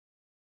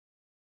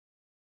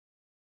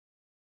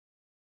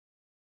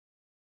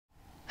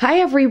Hi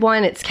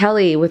everyone, it's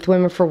Kelly with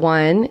Women for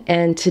One,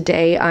 and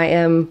today I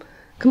am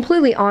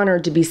completely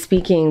honored to be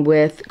speaking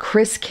with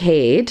Chris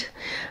Cade.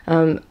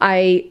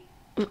 I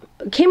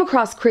came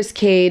across Chris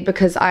Cade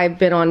because I've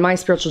been on my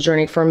spiritual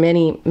journey for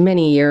many,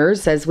 many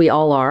years, as we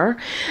all are,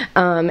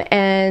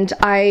 and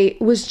I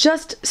was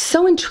just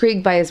so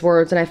intrigued by his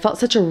words, and I felt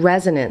such a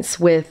resonance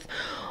with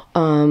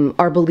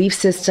our belief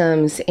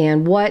systems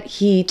and what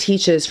he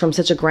teaches from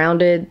such a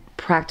grounded,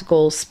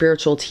 practical,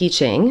 spiritual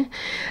teaching.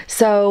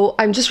 So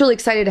I'm just really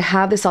excited to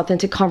have this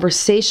authentic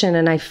conversation,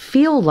 and I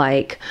feel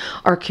like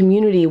our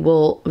community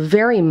will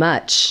very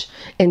much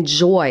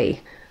enjoy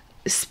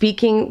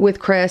speaking with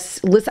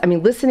Chris,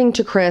 listening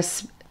to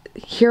Chris,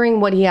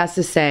 hearing what he has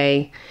to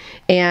say.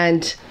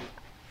 And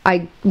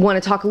I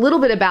want to talk a little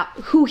bit about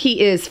who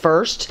he is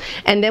first,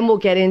 and then we'll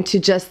get into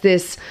just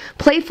this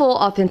playful,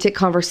 authentic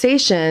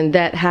conversation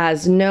that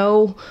has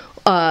no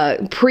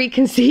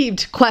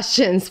preconceived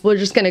questions. We're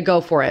just going to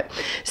go for it.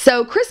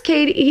 So Chris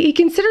Cade, he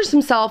considers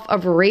himself a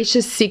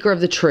voracious seeker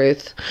of the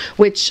truth,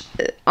 which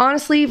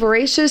honestly,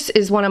 voracious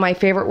is one of my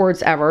favorite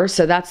words ever.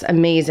 So that's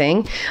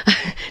amazing.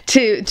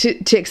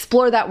 To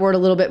explore that word a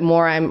little bit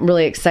more, I'm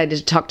really excited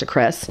to talk to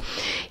Chris.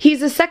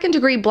 He's a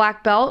second-degree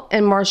black belt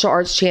and martial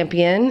arts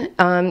champion.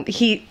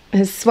 He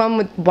has swum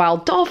with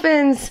wild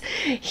dolphins.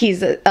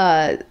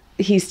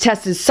 He's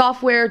tested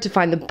software to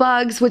find the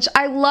bugs, which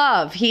I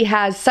love. He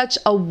has such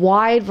a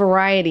wide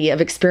variety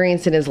of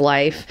experience in his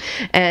life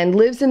and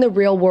lives in the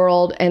real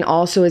world, and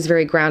also is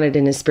very grounded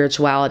in his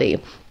spirituality.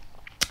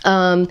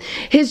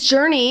 His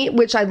journey,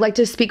 which I'd like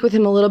to speak with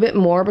him a little bit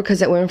more,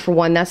 because at Women for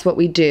One, that's what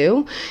we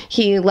do.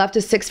 He left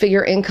a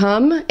six-figure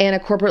income and a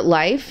corporate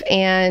life,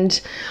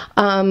 and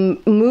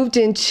moved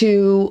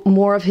into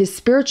more of his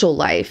spiritual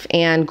life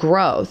and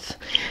growth,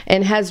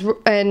 and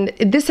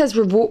this has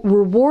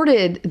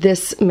rewarded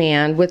this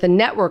man with a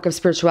network of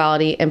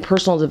spirituality and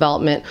personal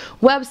development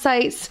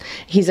websites.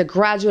 He's a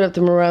graduate of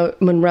the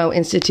Monroe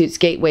Institute's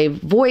Gateway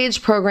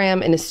Voyage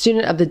program and a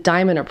student of the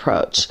Diamond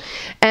Approach.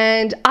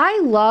 And I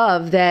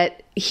love that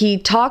he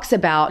talks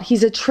about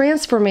he's a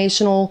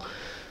transformational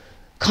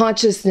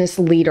consciousness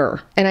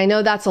leader. And I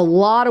know that's a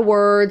lot of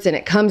words and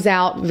it comes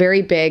out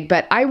very big,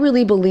 but I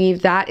really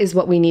believe that is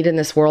what we need in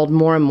this world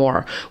more and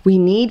more. We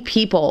need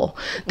people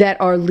that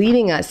are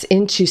leading us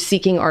into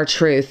seeking our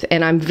truth.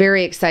 And I'm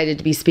very excited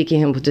to be speaking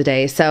to him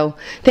today. So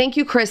thank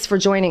you, Chris, for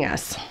joining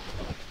us.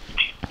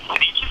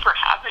 Thank you for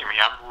having me.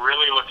 I'm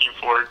really looking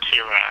forward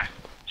to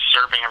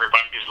serving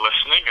everybody who's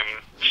listening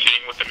and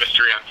seeing what the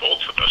mystery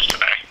unfolds with us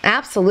today.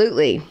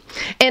 Absolutely.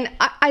 And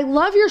I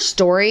love your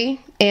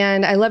story,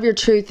 and I love your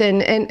truth.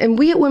 And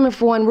we at Women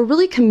for One, we're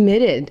really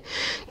committed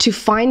to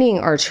finding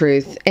our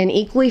truth and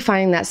equally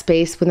finding that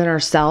space within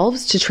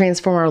ourselves to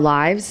transform our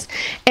lives,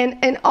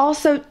 and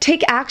also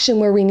take action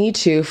where we need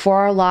to for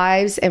our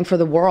lives and for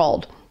the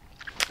world.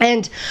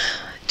 And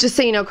just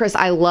so you know, Chris,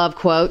 I love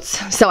quotes.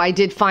 So I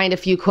did find a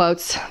few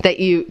quotes that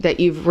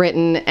you've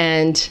written,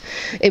 and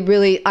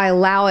I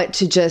allow it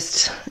to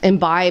just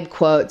imbibe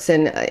quotes.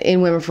 And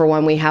in Women for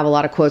One, we have a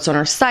lot of quotes on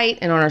our site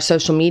and on our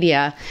social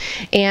media.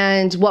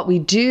 And what we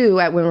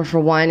do at Women for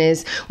One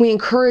is we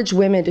encourage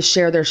women to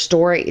share their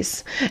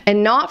stories,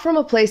 and not from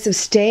a place of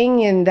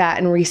staying in that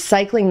and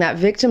recycling that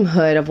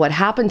victimhood of what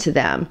happened to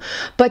them,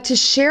 but to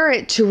share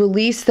it, to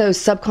release those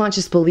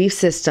subconscious belief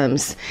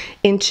systems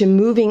into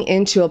moving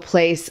into a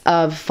place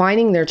of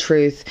finding their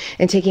truth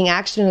and taking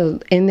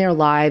action in their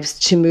lives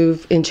to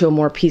move into a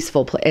more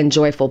peaceful and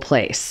joyful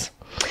place.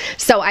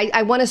 So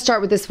I want to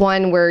start with this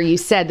one where you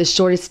said the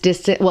shortest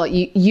distance, well,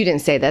 you didn't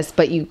say this,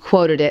 but you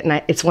quoted it,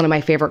 and it's one of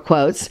my favorite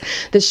quotes.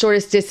 The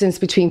shortest distance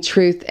between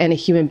truth and a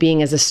human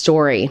being is a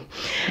story,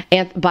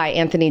 by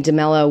Anthony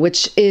DeMello,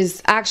 which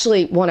is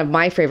actually one of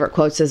my favorite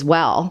quotes as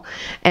well.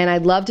 And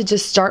I'd love to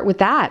just start with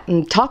that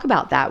and talk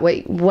about that,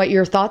 what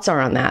your thoughts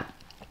are on that.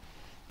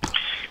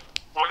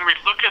 When we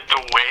look at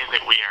the way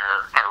that we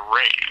are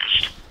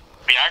raised,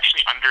 we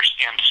actually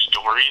understand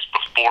stories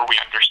before we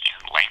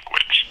understand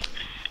language.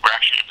 We're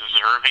actually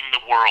observing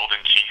the world and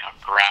seeing how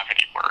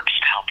gravity works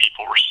and how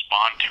people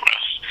respond to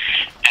us.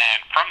 And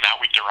from that,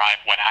 we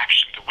derive what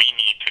actions we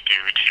need to do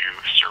to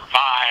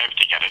survive,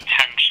 to get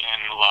attention,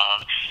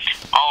 love,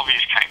 all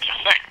these kinds of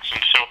things.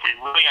 And so if we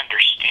really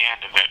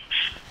understand that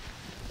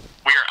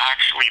we are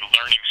actually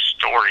learning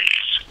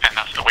stories, and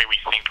that's the way we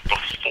think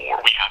before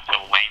we have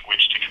the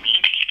language to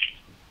communicate,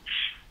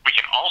 we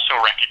can also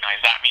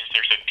recognize that means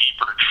there's a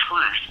deeper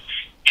truth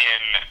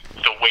in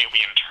the way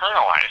we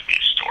internalize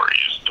these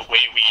stories, the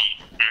way we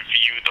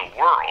view the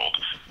world,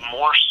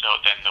 more so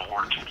than the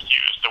words we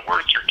use. The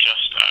words are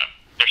just,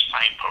 they're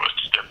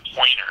signposts, they're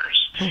pointers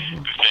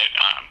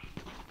that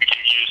we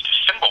can use to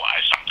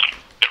symbolize something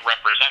that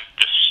represent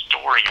this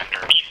story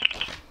underneath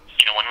it.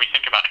 You know, when we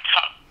think about a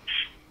cup,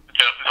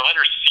 the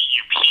letters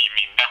C-U-P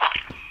mean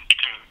nothing. You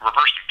can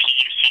reverse them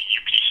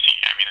P-U-C-U-P-C.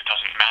 I mean, it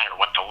doesn't matter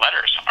what the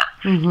letters are.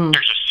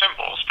 They're just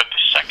symbols. But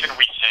the second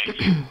we say,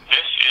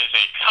 this is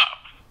a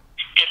cup,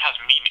 it has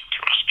meaning to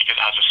us because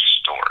it has a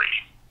story.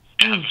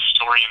 It has a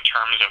story in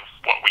terms of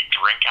what we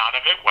drink out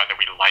of it, whether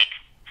we like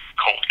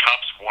cold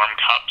cups, warm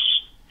cups.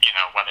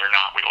 whether or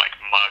not we like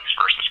mugs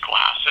versus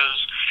glasses,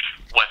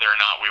 whether or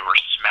not we were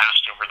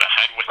smashed over the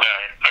head with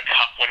a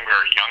cup when we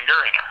were younger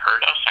and it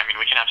hurt us. I mean,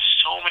 we can have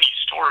so many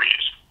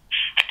stories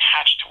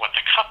attached to what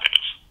the cup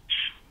is.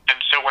 And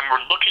so when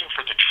we're looking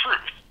for the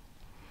truth,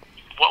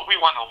 what we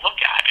want to look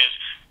at is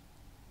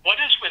what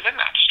is within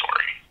that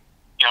story.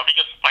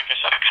 Because like I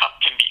said, a cup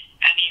can be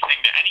anything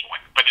to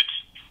anyone, but it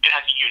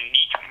has a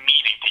unique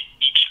meaning to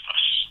each of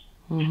us.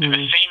 Mm-hmm. And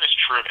the same is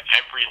true of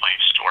every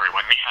life story.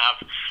 When we have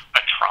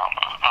a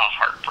trauma, a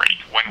heartbreak,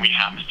 when we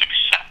have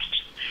success,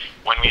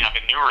 when we have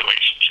a new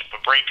relationship,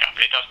 a breakup,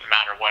 it doesn't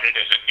matter what it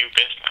is, a new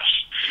business.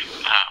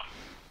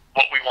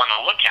 What we want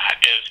to look at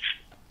is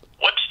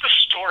what's the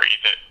story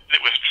that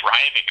was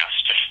driving us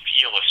to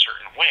feel a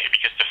certain way,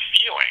 because the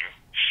feeling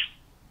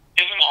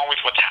isn't always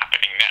what's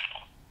happening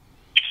now.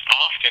 It's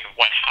often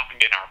what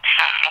happened in our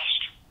past.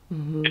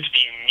 Mm-hmm. It's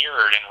being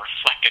mirrored and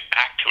reflected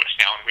back to us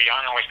now, and we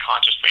aren't always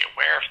consciously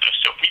aware of this.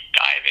 So if we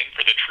dive in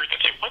for the truth and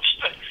say, what's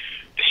the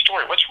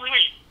story? What's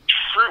really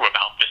true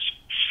about this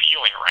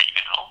feeling right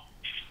now?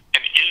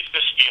 And is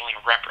this feeling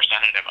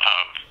representative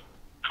of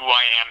who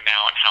I am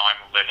now and how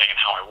I'm living and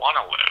how I want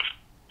to live?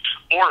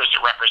 Or is it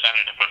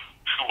representative of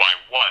who I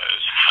was,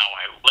 how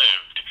I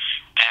lived,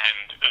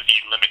 and the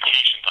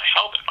limitations I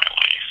held in my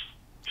life?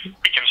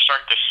 We can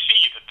start to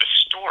see that the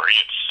story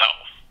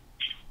itself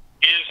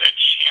is a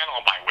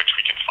channel by which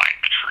we can find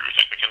the truth,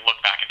 and we can look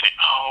back and say,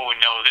 oh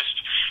no,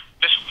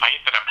 this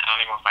fight that I'm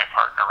having with my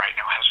partner right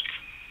now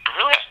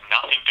really has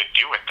nothing to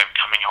do with them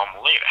coming home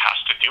late. It has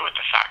to do with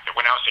the fact that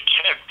when I was a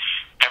kid,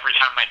 every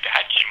time my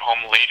dad came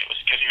home late, it was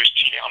because he was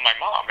cheating on my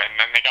mom, and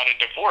then they got a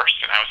divorce,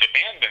 and I was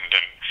abandoned,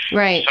 and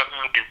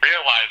suddenly we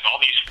realized all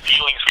these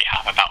feelings we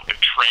have about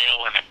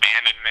betrayal and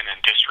abandonment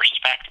and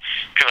disrespect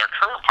because our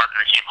current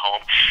partner came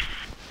home.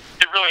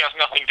 It really has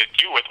nothing to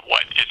do with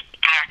what is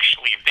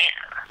actually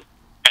there.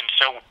 And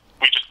so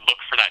we just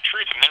look for that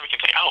truth, and then we can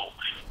say, oh,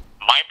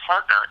 my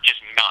partner is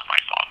not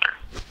my father.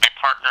 My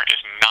partner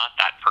is not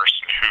that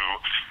person who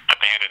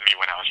abandoned me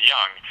when I was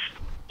young.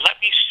 Let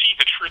me see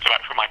the truth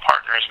about who my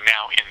partner is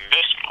now in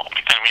this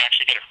moment. And we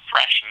actually get a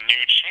fresh,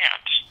 new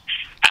chance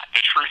at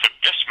the truth of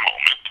this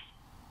moment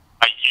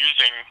by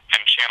using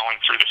and channeling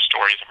through the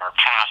stories of our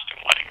past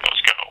and letting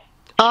those go.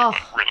 Oh,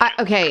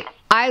 okay.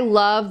 I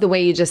love the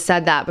way you just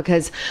said that,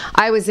 because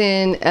I was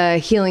in a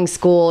healing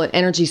school, an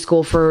energy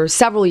school for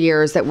several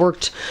years that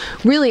worked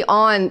really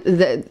on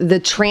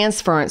the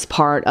transference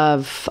part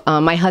of,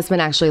 my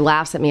husband actually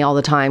laughs at me all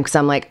the time because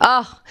I'm like,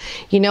 oh,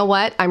 you know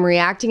what? I'm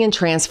reacting in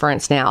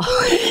transference now.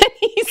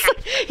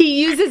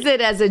 He uses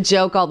it as a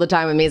joke all the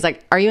time with me. He's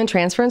like, are you in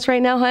transference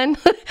right now, hun?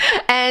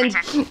 and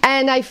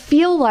I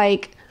feel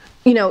like,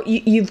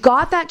 you've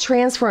got that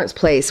transference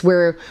place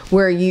where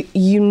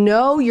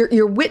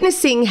you're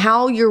witnessing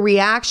how your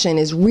reaction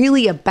is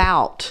really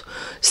about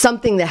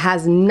something that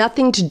has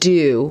nothing to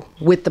do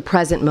with the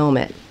present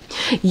moment.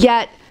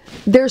 Yet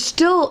there's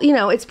still,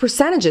 it's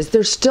percentages.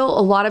 There's still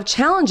a lot of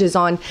challenges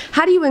on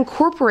how do you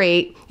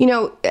incorporate,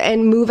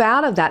 and move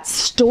out of that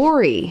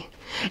story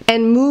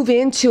and move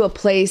into a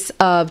place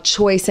of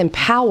choice and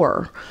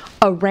power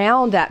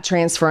around that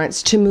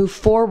transference to move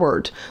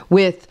forward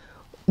with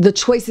the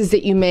choices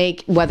that you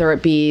make, whether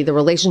it be the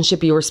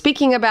relationship you were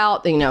speaking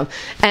about, in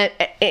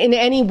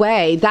any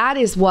way. That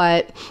is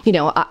what,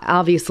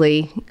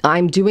 obviously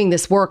I'm doing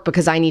this work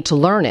because I need to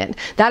learn it.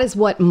 That is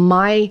what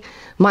my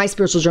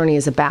spiritual journey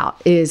is about,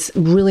 is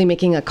really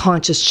making a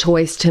conscious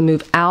choice to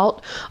move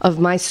out of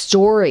my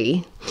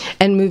story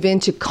and move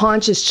into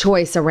conscious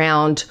choice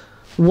around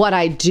what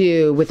I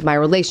do with my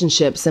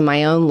relationships and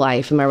my own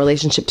life and my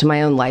relationship to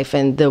my own life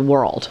and the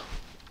world.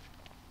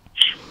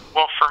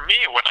 Well, for me,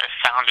 what I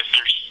found is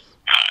there's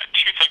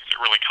two things that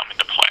really come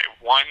into play.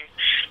 One,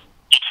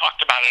 you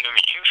talked about it in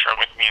the intro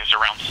with me, is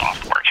around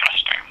software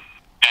testing.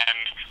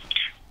 And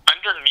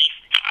underneath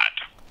that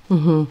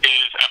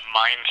is a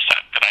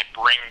mindset that I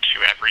bring to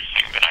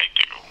everything that I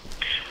do.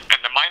 And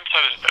the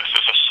mindset is this: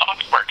 as a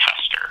software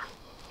tester,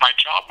 my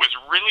job was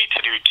really to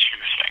do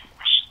two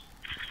things.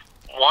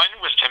 One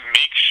was to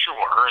make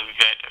sure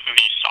that the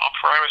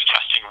software I was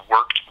testing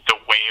worked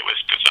the way it was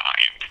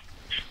designed.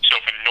 So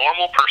if a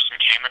normal person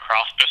came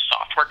across this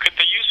software, could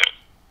they use it?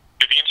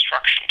 Do the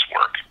instructions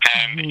work?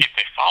 And if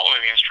they follow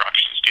the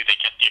instructions, do they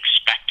get the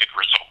expected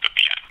result at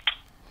the end?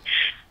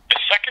 The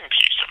second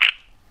piece of it,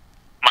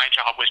 my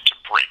job was to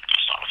break the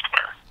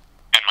software.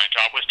 And my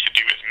job was to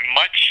do as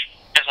much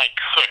as I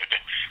could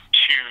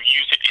to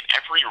use it in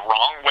every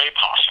wrong way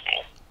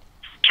possible,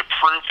 to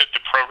prove that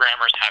the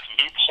programmers had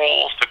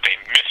loopholes, that they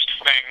missed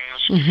things.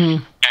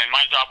 And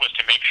my job was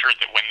to make sure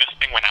that when this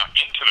thing went out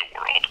into the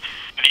world,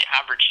 the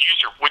average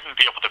user wouldn't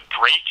be able to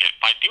break it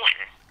by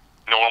doing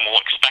normal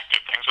expected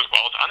things as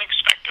well as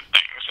unexpected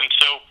things. And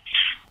so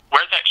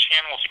where that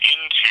channels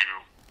into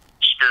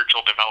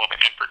spiritual development,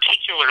 and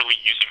particularly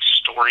using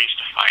stories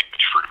to find the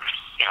truth,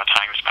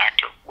 tying this back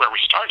to where we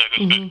started,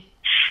 is that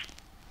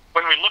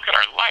when we look at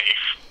our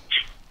life,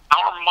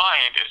 our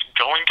mind is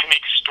going to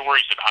make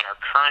stories about our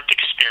current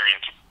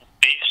experience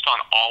based on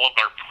all of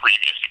our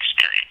previous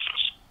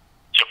experiences.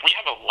 So if we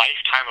have a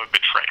lifetime of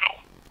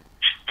betrayal,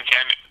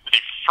 then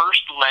the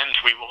first lens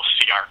we will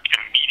see our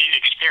immediate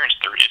experience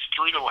through is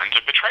through the lens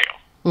of betrayal.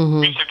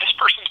 Mm-hmm. We say, this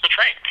person's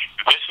betraying me.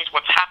 This is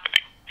what's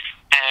happening.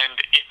 And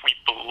if we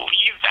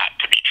believe that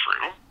to be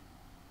true,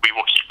 we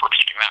will keep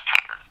repeating that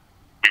pattern.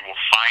 We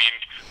will find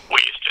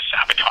ways to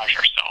sabotage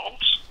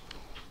ourselves,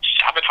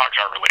 sabotage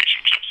our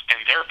relationships,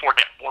 and therefore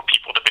get more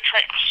people to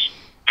betray us.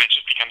 And it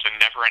just becomes a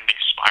never-ending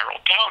spiral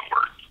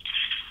downward.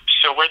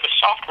 So where the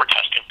software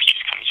testing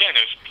piece comes in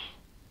is,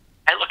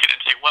 I look at it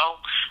and say, well,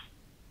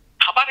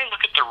 how about I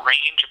look at the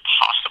range of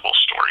possible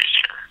stories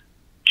here?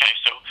 Okay,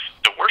 so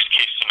the worst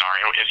case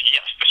scenario is,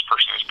 yes, this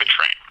person is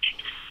betraying me,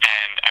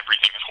 and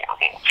everything is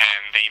horrible,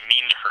 and they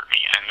mean to hurt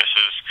me, and this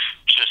is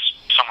just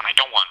someone I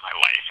don't want in my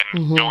life, and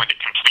go into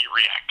complete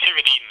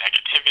reactivity,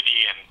 negativity,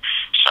 and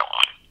so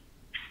on.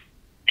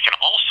 We can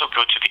also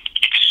go to the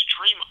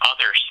extreme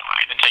other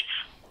side and say,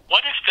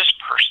 what if this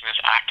person is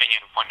acting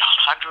in 100%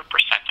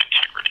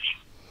 integrity?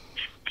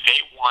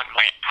 They want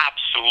my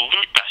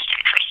absolute best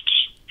interests.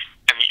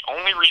 And the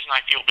only reason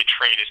I feel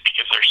betrayed is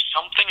because there's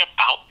something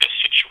about this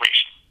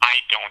situation I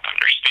don't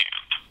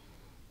understand.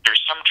 There's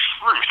some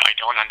truth I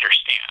don't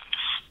understand.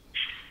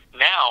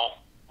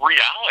 Now,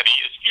 reality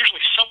is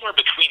usually somewhere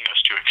between those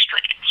two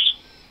extremes.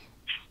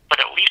 But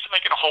at least if I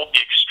can hold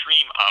the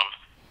extreme of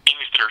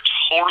things that are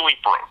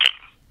totally broken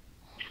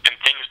and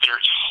things that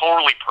are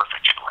totally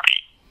perfect and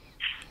right,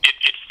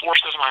 it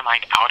forces my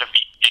mind out of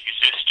the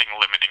existing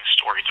limiting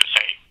stories that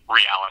say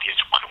reality is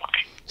one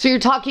way. So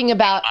you're talking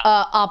about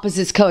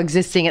opposites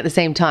coexisting at the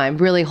same time,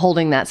 really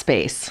holding that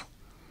space.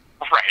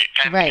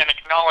 Right, and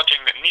acknowledging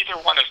that neither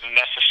one is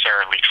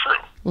necessarily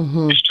true.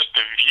 It's just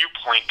the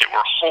viewpoint that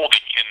we're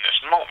holding in this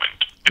moment.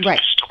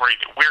 It's the story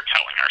that we're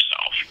telling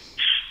ourselves.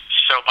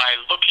 So by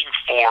looking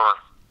for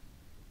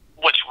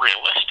what's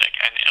realistic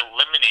and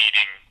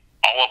eliminating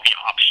all of the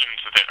options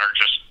that are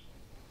just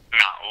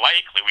not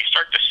likely, we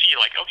start to see,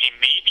 like, okay,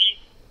 maybe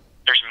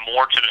there's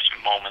more to this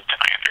moment than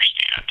I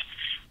understand.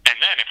 And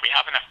then if we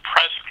have enough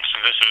presence,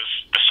 and this is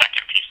the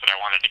second piece that I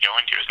wanted to go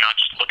into, is not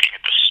just looking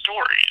at the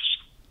stories,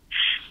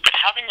 but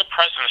having the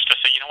presence to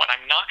say, you know what,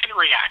 I'm not going to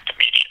react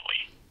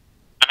immediately.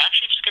 I'm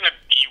actually just going to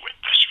be with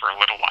this for a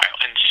little while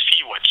and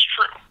see what's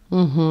true.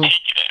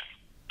 Take it in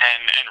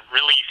and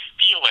really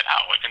feel it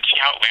out and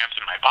see how it lands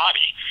in my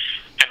body.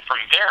 And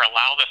from there,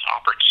 allow this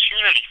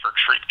opportunity for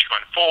truth to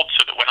unfold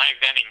so that when I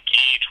then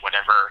engage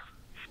whatever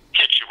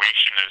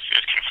situation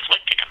is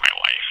conflicting in my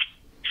life,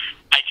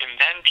 I can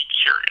then be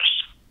curious.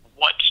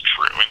 What's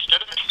true?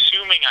 Instead of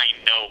assuming I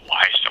know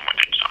why someone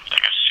did something,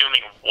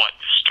 assuming what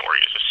the story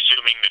is,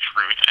 assuming the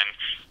truth, and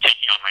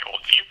taking on my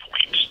old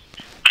viewpoints,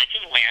 I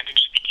can land and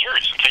just be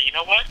curious and say, you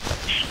know what?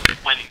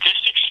 When this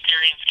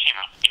experience came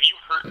up, and you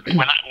hurt,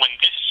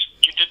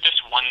 you did this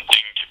one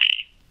thing to me,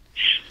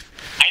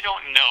 I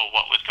don't know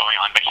what was going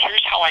on, but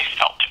here's how I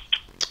felt it.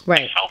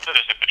 I felt it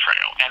as a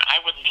betrayal, and I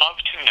would love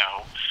to know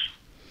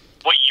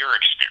what your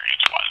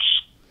experience was.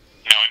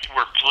 You know, and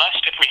we're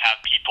blessed if we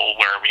have people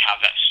where we have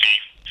that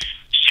safe,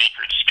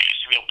 sacred space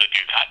to be able to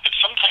do that. But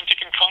sometimes it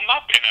can come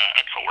up in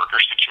a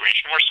coworker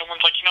situation where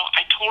someone's like, you know,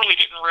 I totally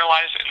didn't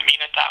realize it and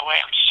mean it that way.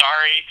 I'm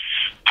sorry.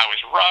 I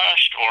was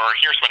rushed, or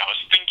here's what I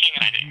was thinking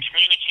and I didn't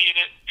communicate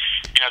it.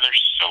 You know,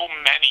 there's so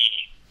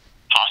many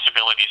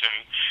possibilities, and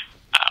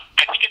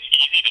I think it's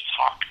easy to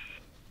talk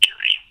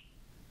theory,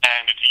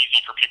 and it's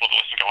easy for people to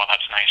listen and go, well,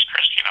 that's nice,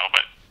 Chris, you know,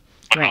 but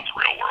what about the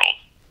real world?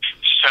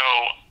 So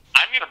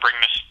I'm going to bring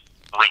this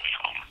really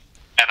home,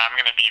 and I'm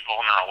going to be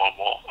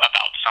vulnerable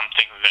about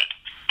something that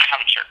I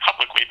haven't shared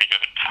publicly because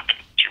it happened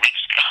 2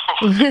 weeks ago.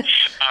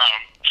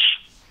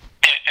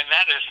 And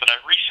that is that I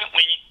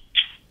recently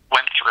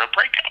went through a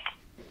breakup,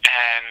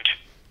 and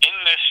in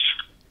this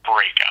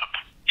breakup,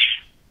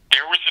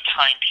 there was a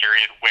time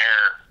period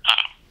where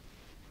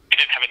I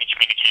didn't have any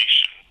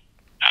communication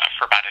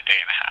for about a day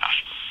and a half.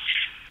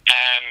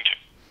 And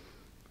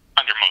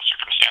under most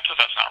circumstances,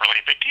 that's not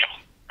really a big deal,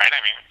 right? I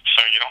mean,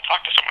 so you don't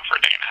talk to someone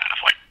for a day and a half,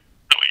 like,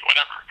 really,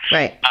 whatever.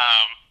 Right.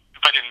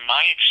 But in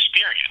my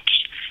experience,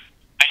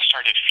 I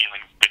started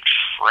feeling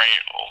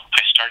betrayal.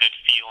 I started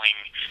feeling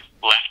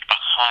left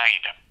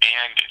behind,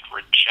 abandoned,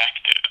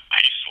 rejected,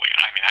 isolated.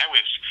 I mean, I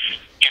was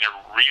in a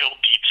real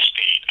deep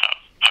state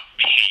of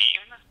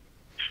pain,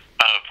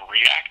 of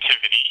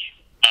reactivity,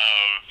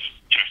 of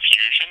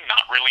confusion,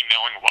 not really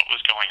knowing what was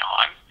going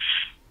on,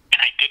 and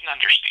I didn't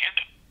understand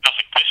it. I was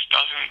like, this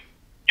doesn't,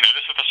 you know,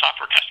 this is the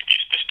software testing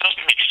piece. This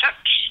doesn't make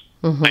sense.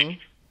 Like,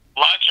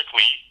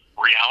 logically,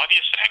 reality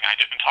is saying I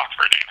didn't talk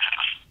for a day and a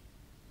half.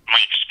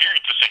 My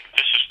experience is saying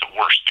this is the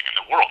worst thing in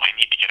the world. I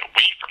need to get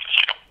away from this.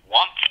 I don't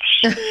want this.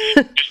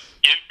 Just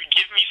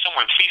give me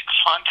someone. Please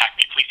contact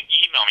me. Please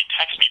email me.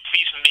 Text me.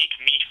 Please make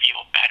me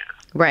feel better.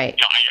 Right.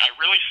 You know, I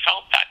really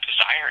felt that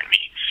desire in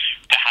me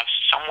to have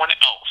someone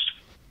else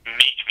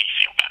make me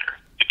feel better,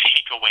 to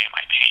take away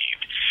my pain.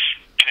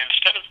 And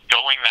instead of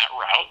going that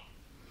route,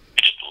 I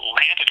just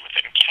landed with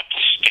it and kept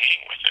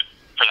staying with it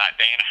for that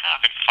day and a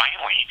half. And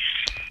finally,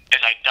 as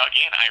I dug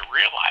in, I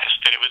realized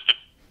that it was the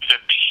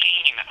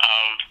pain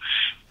of,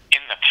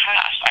 in the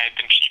past, I had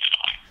been cheated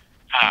on.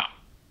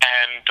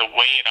 And the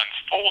way it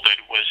unfolded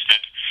was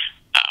that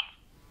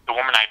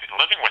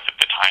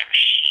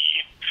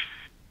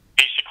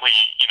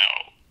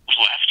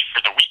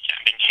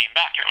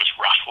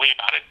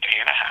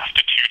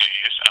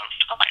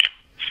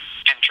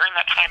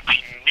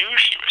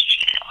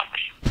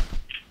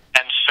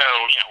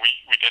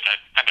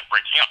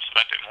breaking up, so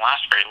that didn't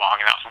last very long,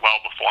 and that was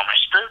well before my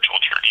spiritual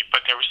journey.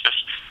 But there was this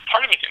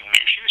part of me that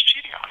knew she was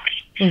cheating on me.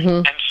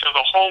 And so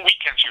the whole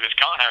weekend she was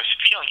gone, I was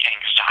feeling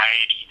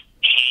anxiety,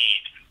 pain,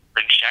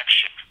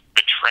 rejection,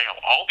 betrayal,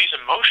 all these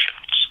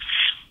emotions.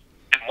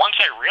 And once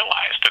I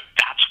realized that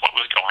that's what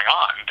was going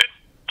on, that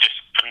this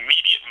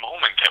immediate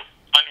moment that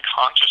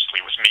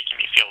unconsciously was making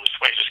me feel this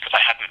way just because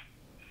I hadn't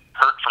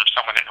heard from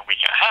someone in a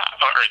week and a half,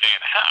 or a day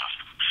and a half,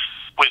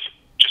 was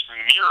just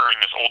mirroring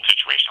this old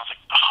situation. I was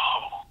like,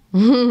 oh,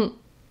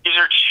 these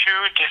are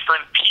two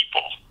different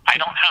people. I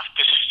don't have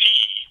to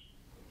see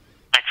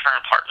my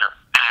current partner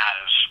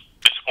as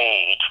this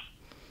old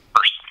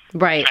person.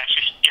 Right. I can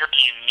actually hear me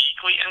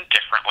uniquely and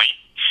differently.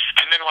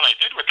 And then what I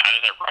did with that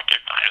is I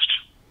recognized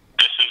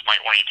this is my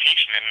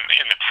orientation. And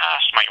in the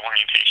past, my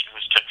orientation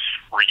was to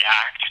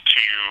react,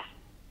 to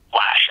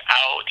lash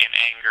out in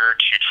anger,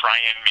 to try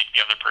and make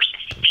the other person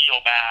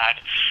feel bad,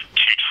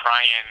 to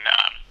try and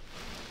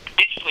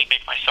basically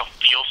make myself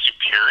feel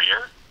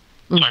superior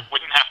so I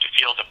wouldn't have to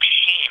feel the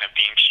pain of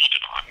being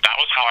cheated on. That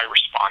was how I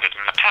responded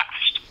in the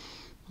past.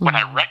 When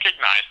I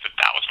recognized that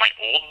that was my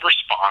old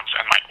response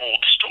and my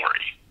old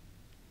story,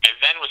 I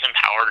then was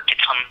empowered to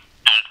come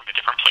at it from a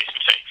different place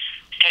and say,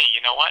 hey,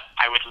 you know what?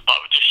 I would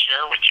love to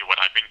share with you what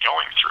I've been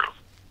going through.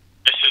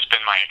 This has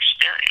been my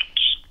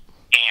experience.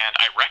 And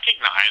I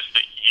recognized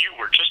that you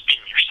were just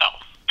being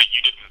yourself, that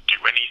you didn't do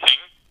anything,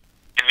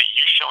 and that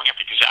you showing up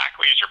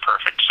exactly as your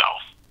perfect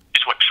self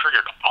is what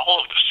triggered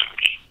all of this in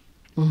me.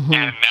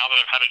 And now that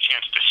I've had a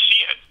chance to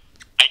see it,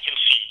 I can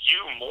see you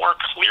more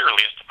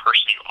clearly as the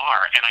person you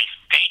are. And I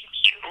thank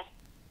you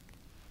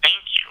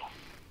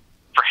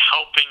for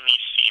helping me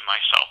see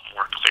myself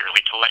more clearly,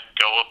 to let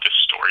go of the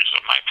stories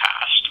of my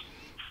past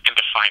and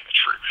to find the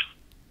truth.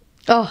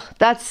 Oh,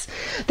 that's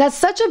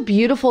such a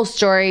beautiful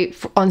story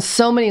on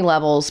so many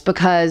levels,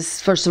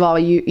 because first of all,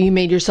 you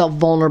made yourself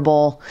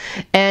vulnerable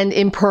and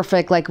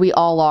imperfect, like we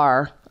all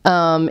are,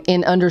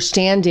 in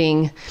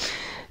understanding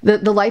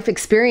the life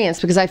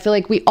experience, because I feel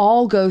like we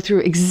all go through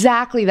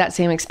exactly that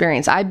same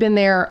experience. I've been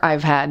there.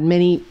 I've had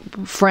many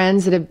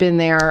friends that have been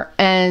there,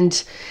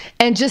 and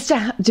just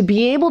to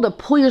be able to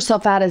pull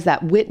yourself out as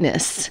that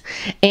witness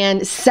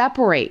and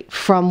separate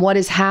from what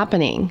is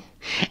happening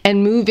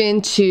and move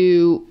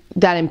into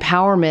that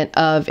empowerment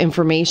of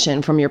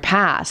information from your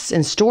past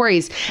and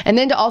stories, and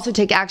then to also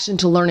take action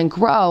to learn and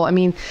grow. I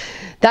mean,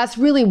 that's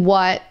really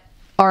what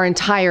our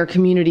entire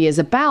community is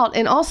about.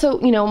 And also,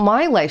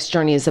 my life's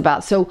journey is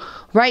about. So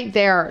right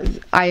there,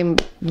 I'm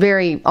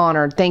very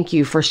honored. Thank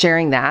you for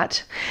sharing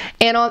that.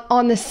 And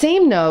on the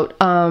same note,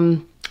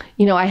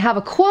 I have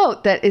a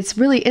quote that it's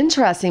really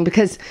interesting,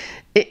 because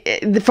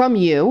from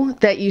you,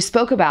 that you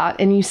spoke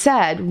about, and you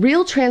said,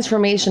 real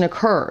transformation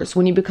occurs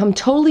when you become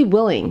totally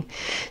willing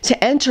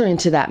to enter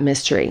into that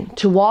mystery,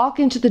 to walk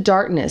into the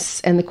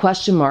darkness and the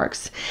question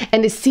marks,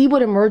 and to see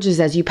what emerges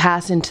as you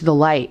pass into the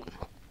light.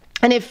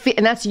 And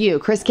that's you,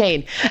 Chris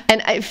Cade.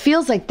 And it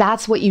feels like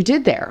that's what you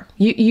did there.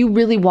 You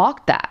really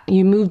walked that.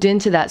 You moved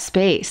into that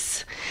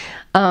space.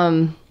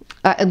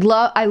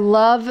 I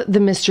love the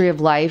mystery of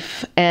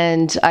life,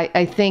 and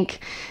I think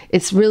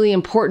it's really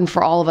important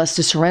for all of us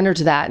to surrender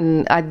to that.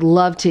 And I'd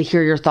love to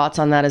hear your thoughts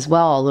on that as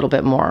well, a little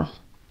bit more.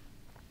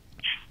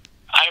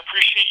 I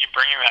appreciate you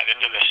bringing that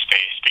into this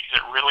space, because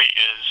it really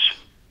is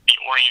the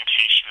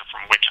orientation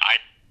from which I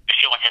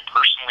feel like I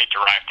personally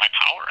derive my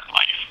power in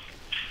life.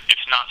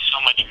 It's not so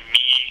much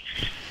me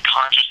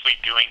consciously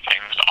doing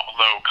things,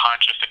 although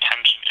conscious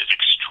attention is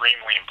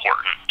extremely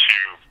important to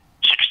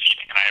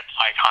succeeding. And I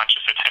apply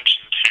conscious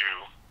attention to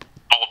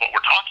all of what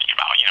we're talking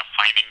about,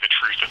 finding the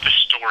truth of the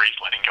stories,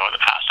 letting go of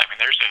the past. I mean,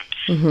 there's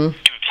an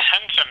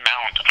intense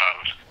amount of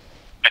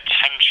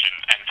attention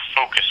and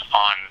focus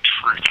on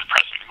truth of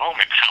present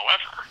moment.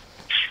 However,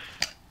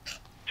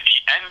 the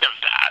end of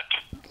that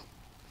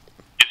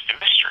is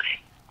the mystery.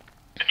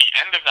 The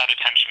end of that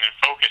attention and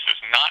focus is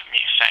not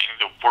me saying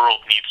the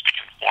world needs to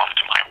conform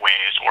to my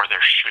ways or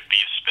there should be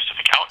a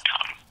specific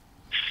outcome.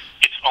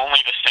 It's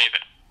only to say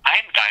that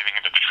I'm diving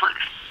into the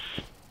truth.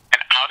 And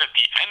out at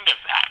the end of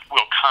that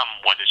will come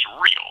what is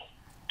real.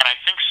 And I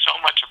think so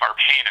much of our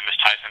pain, and this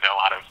ties into a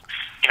lot of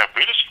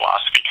Buddhist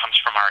philosophy, comes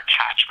from our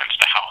attachments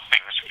to how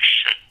things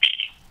should be.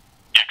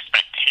 The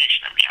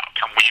expectation of the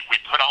outcome. We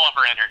put all of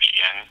our energy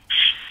in,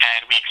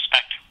 and we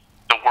expect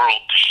the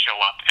world to show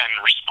up and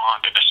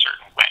respond in a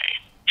certain way.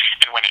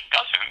 And when it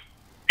doesn't,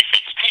 we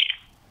face pain.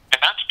 And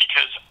that's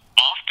because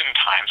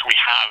oftentimes we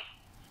have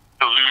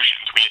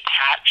illusions. We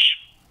attach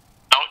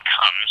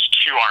outcomes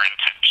to our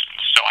intentions.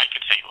 So I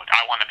could say, look,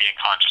 I want to be in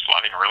conscious,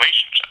 loving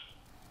relationship.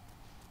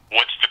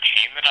 What's the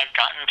pain that I've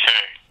gotten to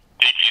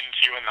dig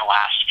into in the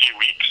last few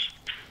weeks?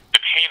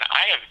 The pain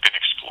I have been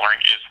exploring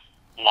is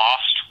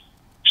lost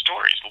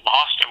stories,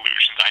 lost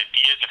illusions,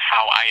 ideas of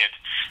how I had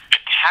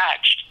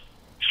attached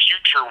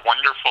future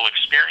wonderful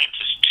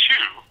experiences to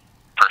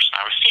the person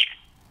I was seeing.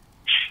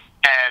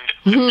 And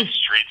the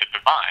mystery, the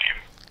divine,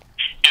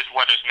 is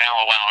what is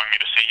now allowing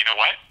me to say, you know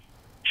what?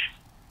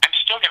 I'm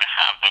still going to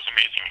have those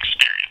amazing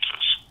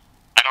experiences.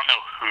 I don't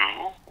know who,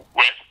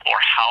 with, or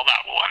how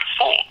that will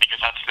unfold,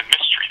 because that's the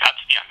mystery,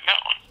 that's the unknown.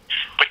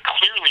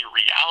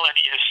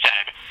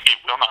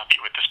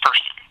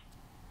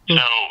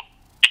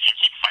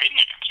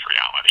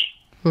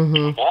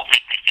 It won't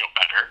make me feel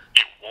better.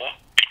 It won't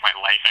make my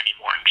life any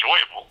more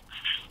enjoyable.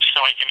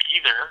 So I can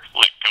either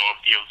let go of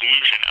the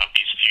illusion of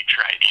these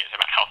future ideas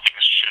about how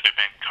things should have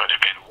been, could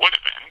have been, would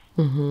have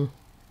been,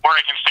 or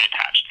I can stay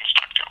attached and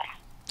stuck to them.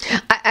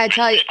 I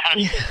tell you,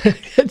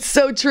 it's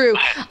so true.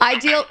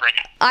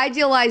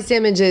 Idealized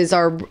images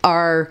are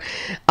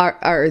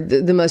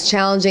the most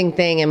challenging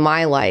thing in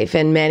my life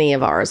and many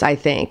of ours, I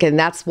think. And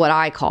that's what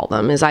I call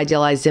them, is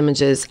idealized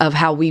images of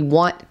how we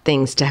want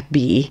things to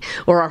be,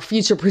 or our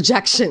future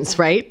projections,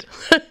 right?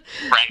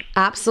 Right.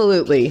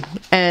 Absolutely.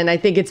 And I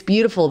think it's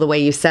beautiful the way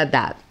you said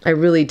that. I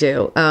really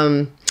do.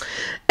 And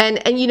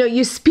you know,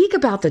 you speak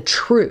about the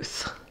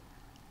truth.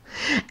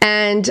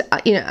 And,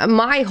 you know,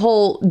 my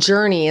whole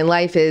journey in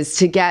life is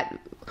to get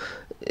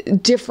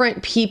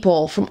different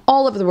people from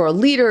all over the world,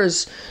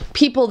 leaders,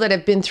 people that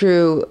have been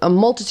through a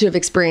multitude of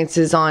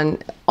experiences on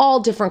all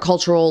different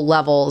cultural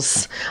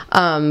levels,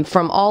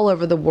 from all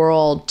over the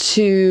world,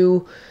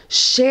 to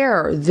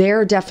share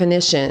their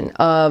definition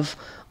of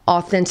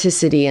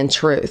authenticity and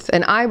truth.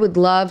 And I would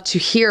love to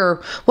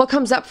hear what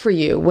comes up for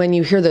you when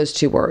you hear those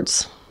two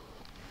words.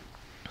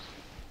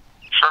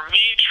 For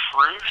me,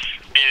 truth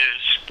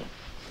is,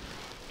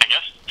 I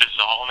guess,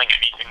 dissolving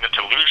anything that's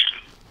illusion.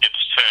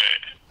 It's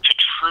to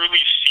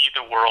truly see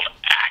the world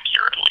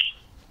accurately,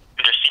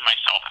 and to see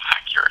myself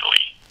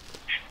accurately.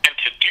 And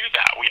to do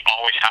that, we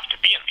always have to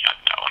be in the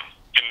unknown,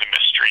 in the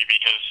mystery,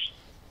 because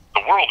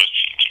the world is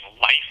changing,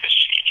 life is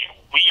changing,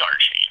 we are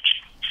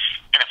changing.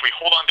 And if we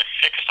hold on to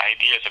fixed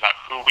ideas about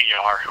who we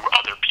are, who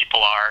other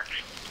people are,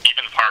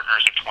 even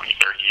partners of 20,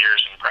 30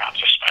 years, and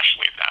perhaps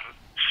especially them,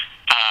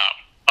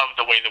 of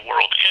the way the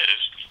world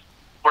is,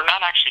 we're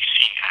not actually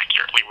seeing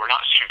accurately. We're not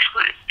seeing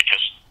truth,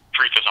 because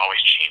truth is always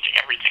changing.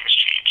 Everything's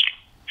changing.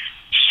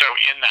 So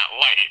in that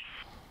light,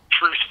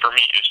 truth for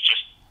me is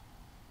just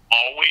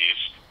always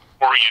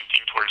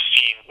orienting towards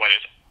seeing what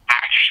is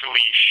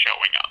actually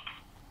showing up,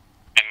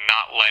 and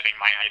not letting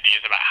my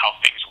ideas about how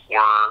things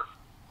were,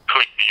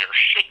 could be, or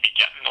should be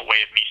get in the way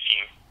of me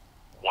seeing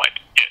what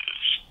is.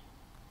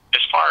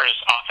 As far as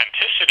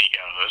authenticity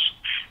goes,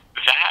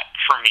 that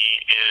for me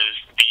is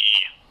the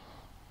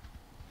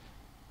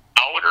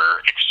outer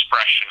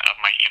expression of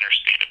my inner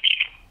state of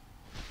being.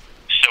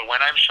 So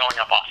when I'm showing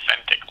up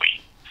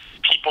authentically,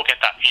 people get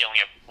that feeling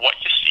of what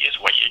you see is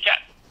what you get.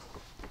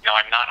 You know,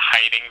 I'm not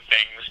hiding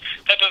things.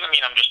 That doesn't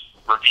mean I'm just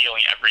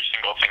revealing every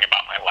single thing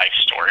about my life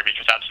story,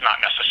 because that's not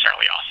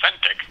necessarily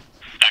authentic.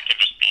 That can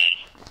just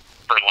be,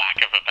 for lack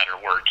of a better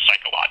word,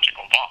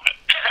 psychological vomit.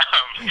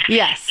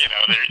 Yes. You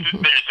know,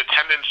 there's a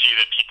tendency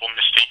that people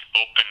mistake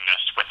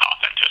openness with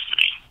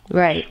authenticity.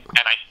 Right.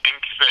 And I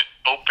think that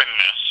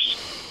openness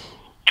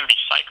can be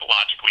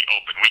psychologically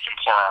open. We can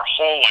pour our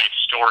whole life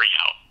story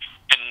out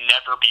and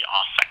never be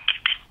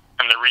authentic.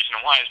 And the reason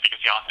why is because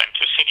the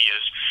authenticity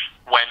is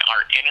when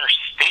our inner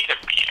state of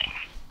being,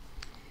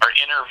 our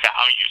inner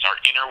values, our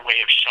inner way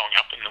of showing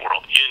up in the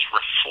world is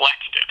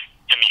reflected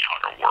in the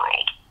outer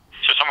world.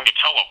 So someone could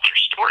tell all their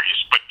stories,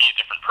 but be a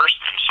different person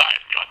inside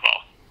and be like,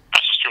 well,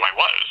 that's just who I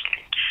was.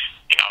 And,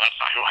 you know, that's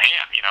not who I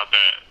am. You know,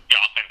 the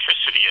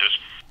authenticity is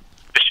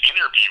this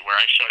interview where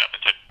I showed up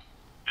and said,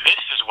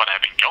 this is what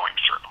I've been going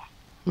through.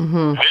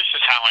 This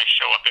is how I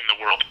show up in the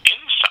world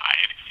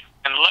inside,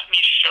 and let me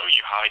show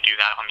you how I do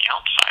that on the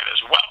outside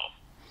as well.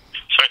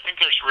 So I think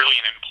there's really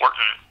an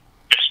important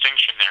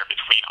distinction there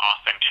between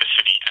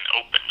authenticity and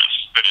openness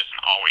that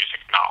isn't always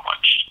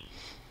acknowledged.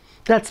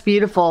 That's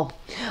beautiful.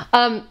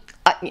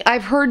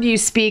 I've heard you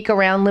speak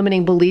around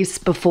limiting beliefs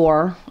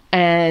before,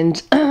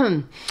 and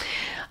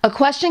a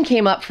question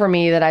came up for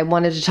me that I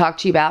wanted to talk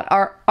to you about.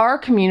 Our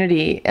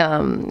community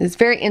is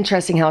very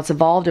interesting how it's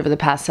evolved over the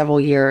past several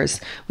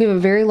years. We have a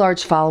very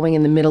large following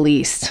in the Middle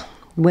East,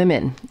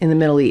 women in the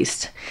Middle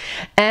East.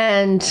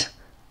 And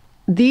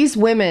these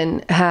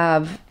women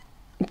have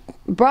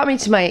brought me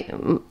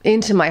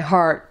into my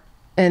heart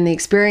and the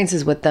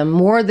experiences with them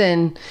more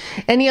than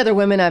any other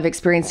women I've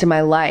experienced in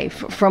my life,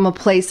 from a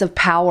place of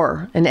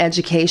power and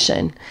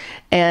education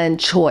and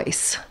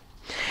choice.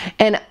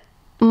 And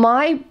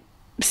my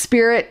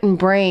spirit and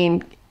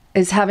brain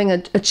is having a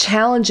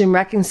challenge in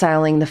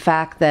reconciling the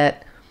fact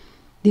that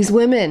these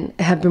women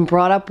have been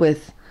brought up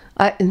with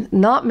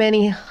not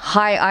many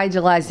high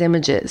idealized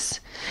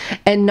images,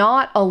 and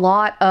not a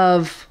lot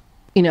of,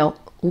 you know,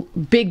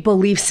 big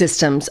belief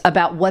systems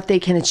about what they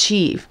can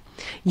achieve.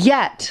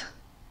 Yet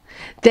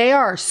they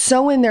are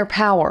so in their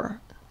power,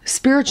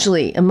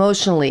 spiritually,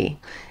 emotionally,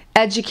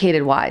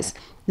 educated wise,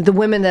 the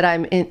women that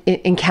I'm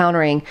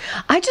encountering.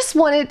 I just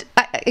wanted,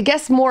 I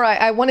guess more,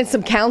 I wanted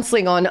some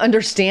counseling on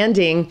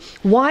understanding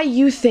why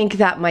you think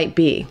that might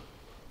be.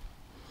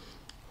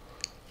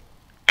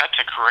 That's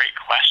a great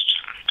question.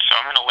 So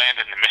I'm going to land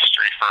in the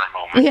mystery for a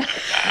moment.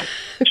 Yeah.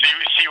 And,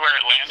 see where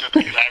it lands with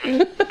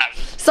me.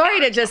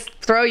 Sorry to just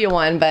throw you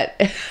one, but...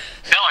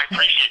 No, I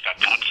appreciate that.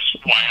 That's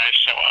why I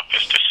show up,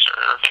 is to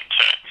serve and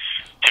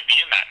to be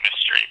in that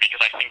mystery,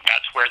 because I think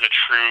that's where the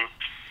true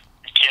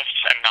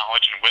gifts and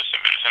knowledge and wisdom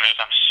is. And as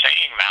I'm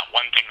saying that,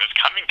 one thing that's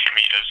coming to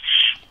me is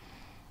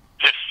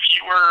the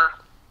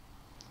fewer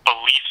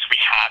beliefs we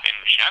have in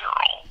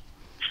general,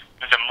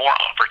 more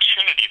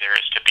opportunity there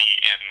is to be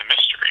in the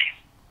mystery.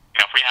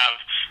 You know, if we have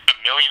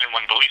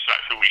 1,000,001 beliefs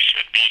about who we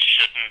should be,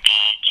 shouldn't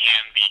be,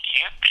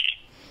 can't be,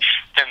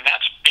 then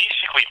that's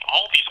basically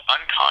all these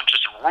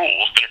unconscious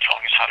rules that are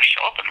telling us how to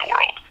show up in the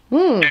world.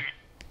 And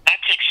that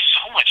takes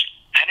so much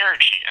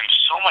energy and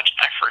so much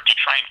effort to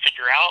try and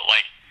figure out,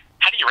 like,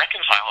 how do you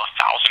reconcile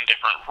 1,000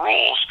 different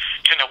rules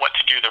to know what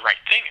to do the right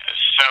thing is?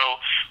 So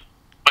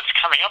what's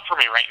coming up for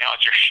me right now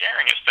as you're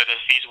sharing is that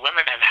as these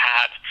women have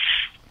had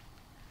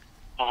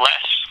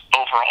less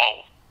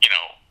overall, you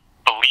know,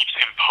 beliefs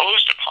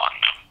imposed upon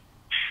them,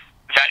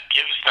 that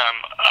gives them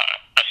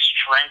a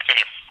strength and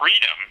a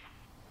freedom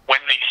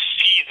when they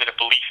see that a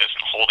belief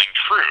isn't holding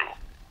true.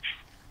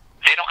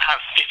 They don't have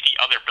 50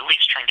 other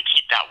beliefs trying to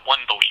keep that one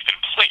belief in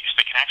place.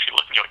 They can actually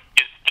look and go,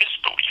 is this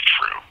belief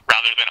true?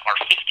 Rather than, are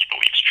 50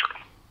 beliefs true?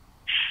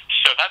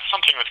 So that's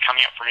something that's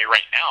coming up for me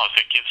right now, is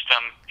it gives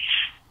them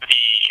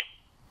the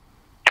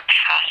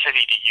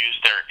capacity to use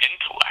their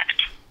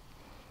intellect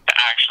to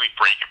actually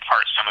break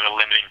apart some of the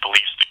limiting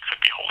beliefs that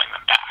could be holding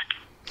them back.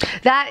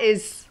 That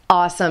is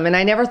awesome. And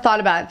I never thought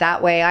about it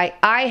that way.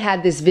 I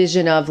had this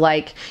vision of,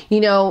 like, you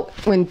know,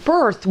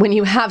 when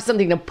you have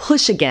something to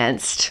push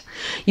against,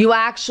 you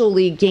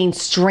actually gain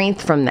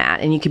strength from that,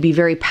 and you could be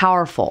very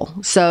powerful.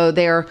 So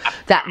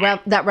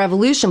that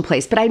revolution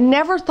place. But I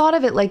never thought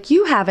of it like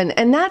you have.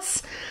 And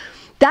that's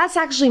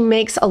actually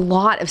makes a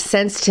lot of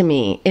sense to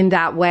me in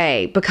that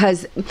way,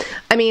 because,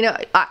 I mean,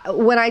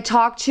 when I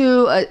talk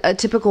to a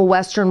typical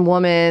Western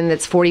woman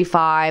that's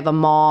 45, a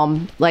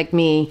mom like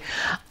me,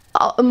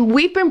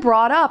 we've been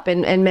brought up,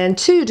 and men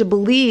too, to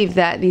believe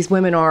that these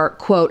women are,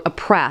 quote,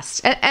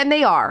 oppressed. And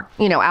they are,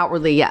 you know,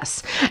 outwardly,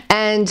 yes.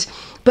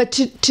 But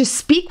to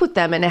speak with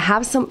them and to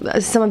have some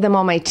of them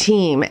on my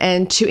team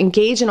and to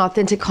engage in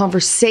authentic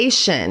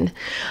conversation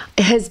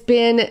has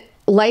been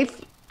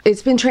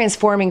it's been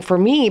transforming for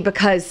me,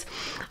 because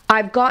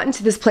I've gotten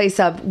to this place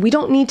of, we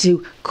don't need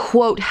to,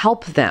 quote,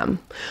 help them.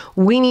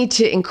 We need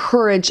to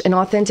encourage an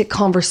authentic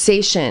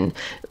conversation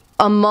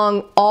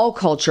among all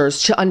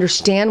cultures to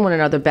understand one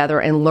another better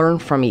and learn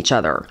from each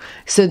other.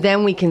 So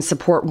then we can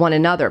support one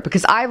another,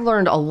 because I've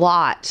learned a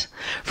lot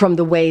from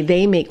the way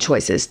they make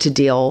choices to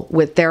deal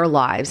with their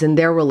lives and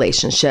their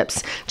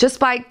relationships just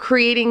by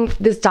creating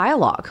this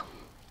dialogue.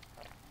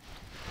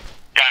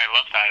 Yeah, I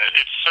love that.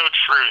 It's so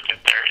true that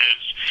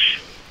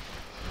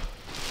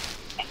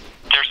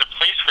there's a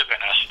place within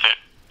us that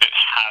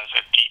has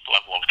a deep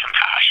level of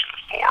compassion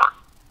for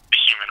the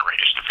human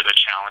race and for the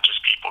challenges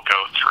people go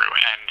through.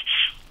 And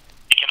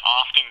it can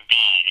often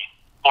be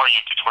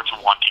oriented towards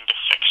wanting to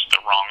fix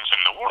the wrongs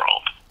in the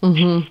world.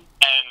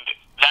 And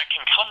that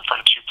can come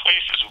from two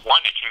places.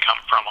 One, it can come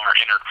from our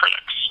inner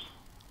critics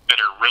that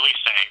are really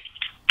saying,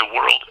 the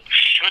world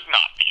should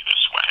not be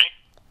this way,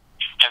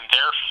 and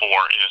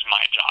therefore it is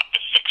my job to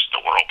fix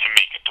the world to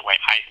make it the way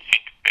I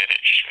think that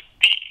it should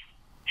be.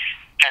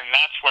 And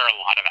that's where a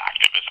lot of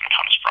activism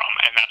comes from,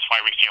 and that's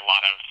why we see a lot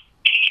of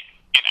pain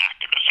in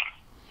activism.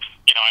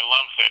 You know, I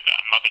love that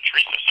Mother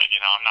Teresa said, you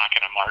know, I'm not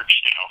going to march,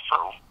 you know, for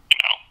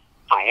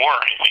war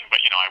or anything, but,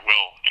 you know, I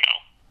will, you know,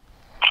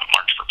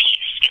 march for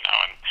peace, you know,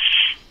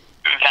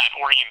 and that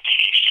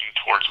orientation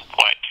towards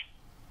what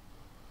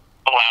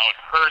allowed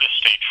her to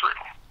stay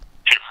true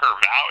to her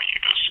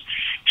values,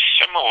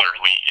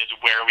 similarly, is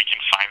where we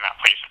can find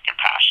that place of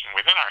compassion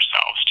within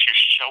ourselves to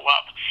show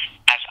up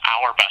as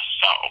our best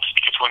selves.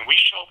 Because when we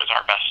show up as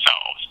our best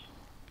selves,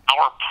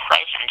 our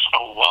presence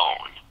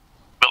alone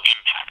will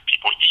impact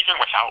people, even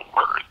without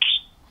words.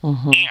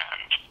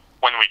 And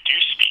when we do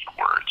speak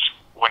words,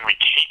 when we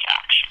take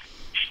action,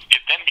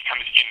 it then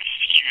becomes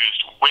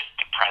infused with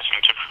the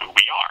presence of who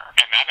we are.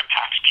 And that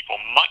impacts people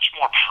much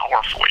more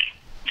powerfully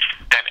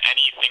than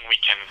anything we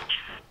can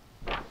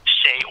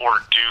say or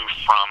do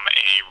from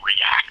a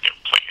reactive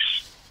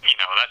place. You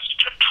know, that's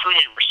a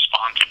truly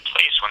responsive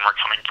place when we're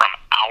coming from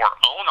our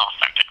own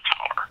authentic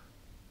power,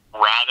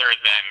 rather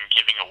than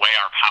giving away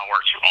our power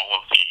to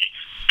all of the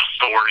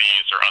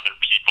authorities or other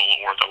people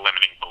or the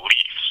limiting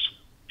beliefs.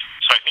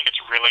 So I think it's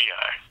really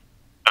a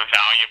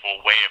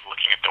valuable way of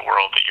looking at the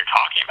world that you're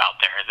talking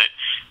about there, that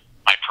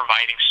by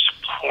providing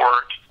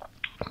support,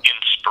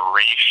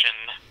 inspiration,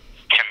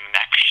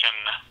 connection,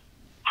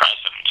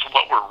 presence,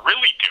 what we're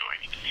really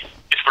doing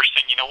is we're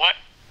saying, you know what?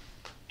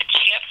 I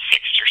can't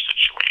fix your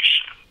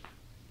situation.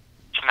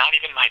 It's not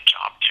even my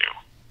job to.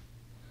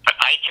 But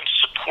I can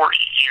support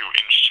you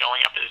in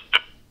showing up as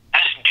the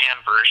best damn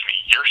version of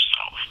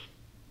yourself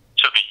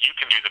so that you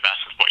can do the best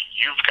with what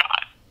you've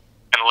got,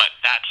 and let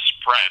that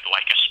spread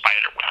like a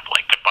spider web,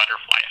 like the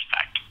butterfly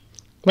effect.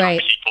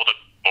 Right. From people to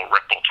people,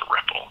 ripple to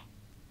ripple.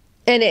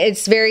 And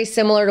it's very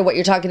similar to what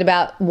you're talking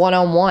about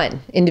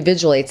one-on-one,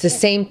 individually. It's the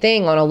same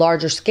thing on a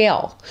larger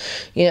scale.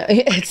 You know,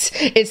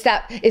 it's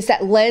that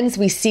lens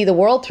we see the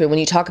world through. When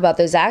you talk about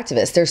those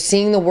activists, they're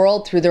seeing the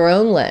world through their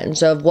own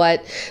lens of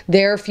what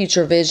their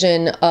future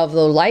vision of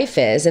the life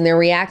is, and they're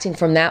reacting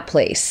from that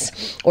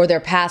place or their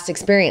past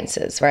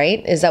experiences,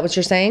 right? Is that what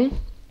you're saying?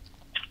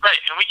 Right,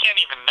 and we can't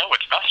even know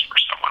what's best for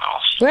someone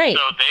else. Right.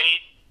 So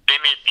they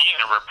may be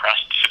in a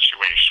repressed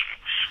situation,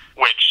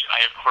 which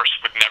I, of course,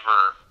 would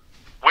never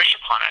wish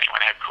upon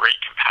anyone. I have great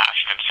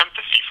compassion and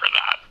sympathy for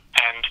that.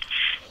 And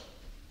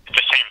at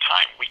the same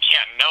time, we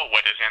can't know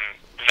what is in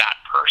that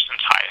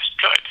person's highest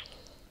good.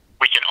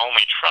 We can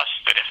only trust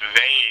that if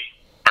they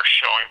are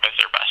showing up as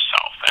their best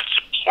self and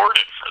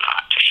supported for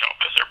that to show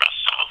up as their best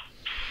self,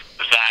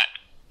 that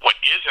what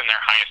is in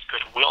their highest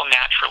good will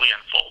naturally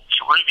unfold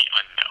through the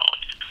unknown,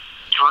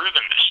 through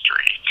the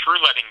mystery, through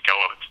letting go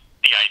of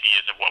the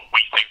ideas of what we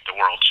think the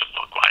world should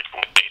look like,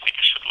 what they think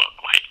it should look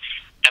like,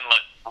 and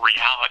let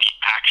reality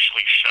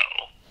actually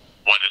show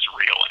what is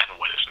real and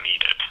what is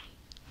needed.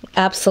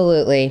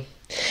 Absolutely.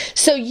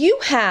 So you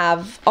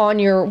have on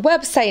your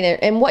website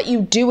and what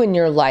you do in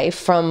your life,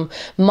 from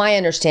my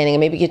understanding,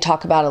 and maybe you could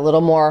talk about a little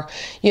more,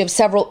 you have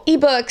several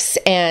ebooks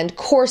and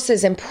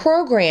courses and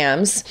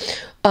programs.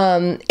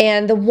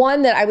 And the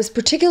one that I was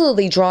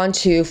particularly drawn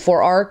to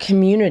for our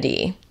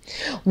community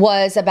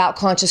was about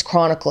conscious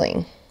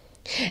chronicling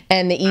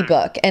and the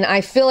ebook. And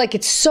I feel like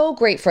it's so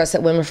great for us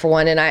at Women for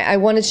One. And I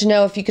wanted to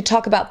know if you could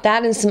talk about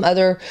that and some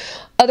other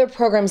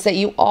programs that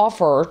you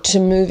offer to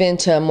move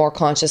into a more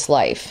conscious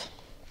life.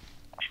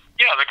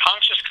 Yeah, the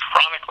Conscious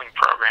Chronicling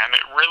program,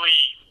 it really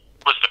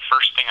was the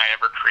first thing I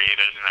ever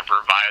created, and I've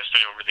revised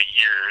it over the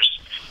years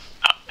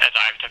as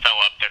I've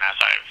developed and as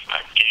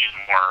I've gained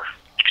more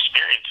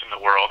experience in the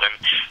world. And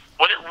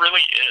what it really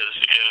is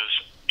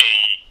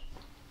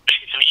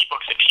an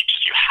ebook that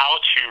teaches you how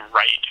to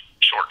write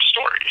short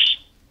stories.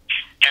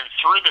 And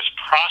through this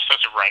process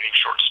of writing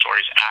short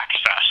stories,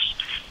 access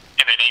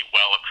an innate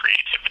well of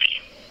creativity.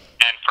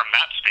 And from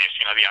that space,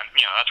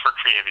 that's where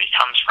creativity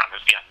comes from,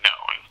 is the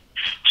unknown.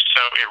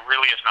 So it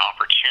really is an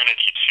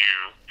opportunity to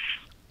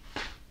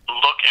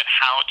look at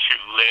how to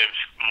live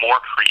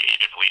more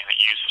creatively, and it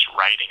uses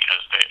writing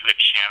as the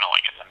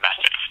channeling and the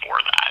method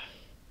for that.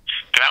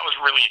 And that was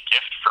really a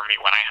gift for me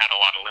when I had a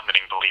lot of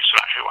limiting beliefs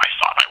about who I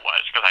thought I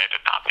was, because I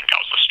did not think I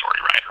was a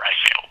story writer. I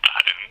failed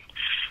that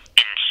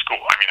in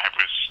school. I mean, I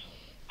was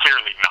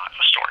clearly not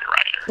a story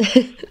writer.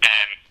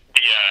 And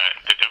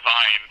the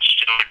divine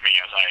showed me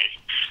as I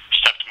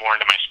stepped more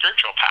into my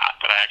spiritual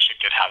path that I actually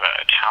did have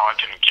a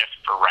talent and gift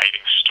for writing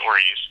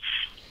stories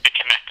that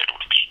connected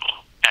with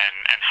people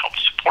and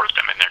helped support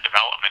them in their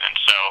development. And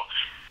so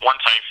once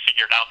I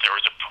figured out there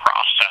was a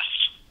process,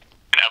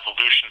 an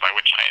evolution by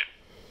which I had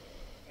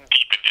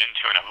deepened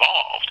into and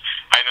evolved,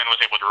 I then was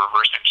able to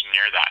reverse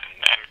engineer that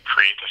and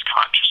create this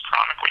conscious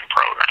chronicling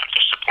program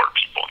to support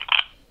people in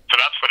that. So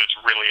that's what it's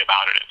really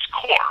about at its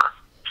core.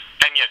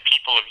 And yet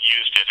people have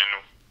used it in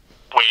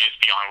ways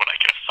beyond what I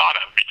could have thought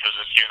of, because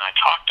as you and I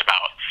talked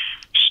about,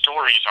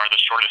 stories are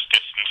the shortest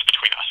distance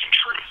between us and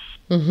truth.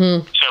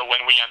 Mm-hmm. So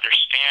when we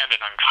understand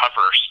and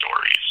uncover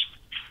stories,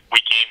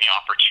 we gain the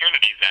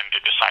opportunity then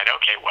to decide,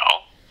 okay,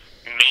 well,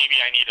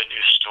 maybe I need a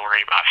new story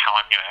about how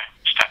I'm going to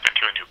step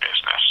into a new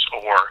business,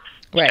 or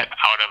step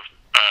out of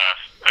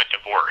a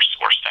divorce,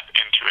 or step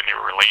into a new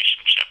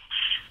relationship,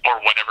 or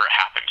whatever it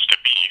happens to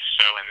be.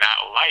 So in that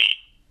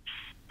light,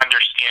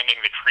 understanding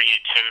the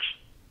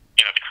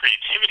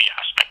creativity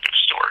aspect of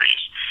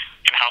stories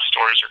and how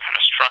stories are kind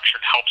of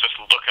structured helps us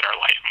look at our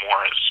life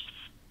more as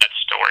that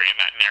story and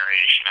that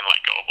narration, and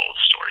let go of old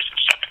stories and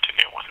step into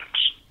new ones.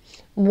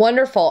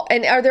 Wonderful.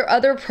 And are there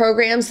other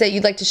programs that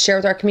you'd like to share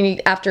with our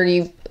community after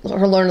you've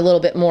learned a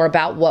little bit more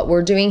about what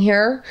we're doing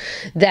here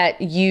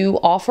that you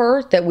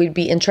offer that we'd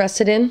be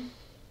interested in?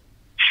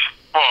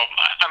 Well,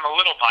 I'm a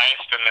little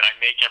biased in that I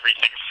make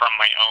everything from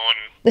my own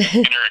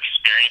inner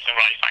experience and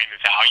what I find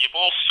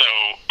valuable, so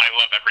I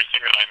love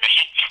everything that I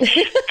make.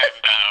 And,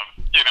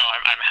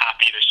 I'm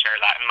happy to share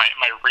that. And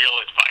my real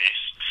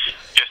advice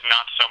is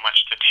not so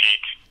much to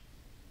take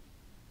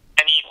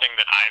anything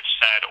that I've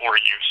said or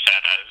you've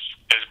said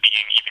as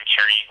being even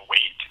carrying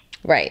weight.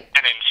 Right.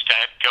 And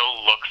instead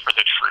go look for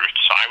the truth.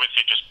 So I would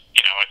say just,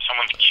 if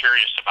someone's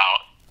curious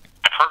about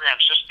my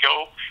programs, just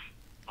go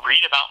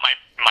read about my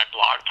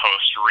blog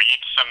post,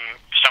 read some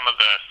of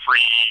the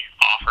free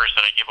offers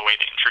that I give away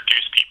to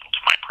introduce people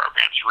to my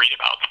programs, read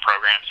about the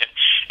programs, and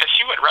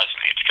see what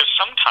resonates. Because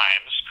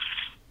sometimes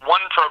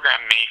one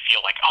program may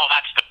feel like, oh,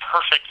 that's the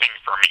perfect thing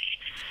for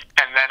me.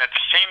 And then at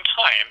the same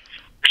time,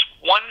 there's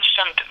one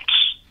sentence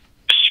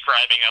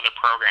describing another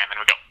program,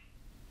 and we go,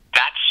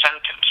 that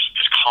sentence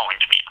is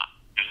calling to me.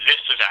 This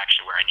is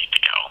actually where I need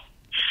to go.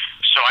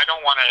 So I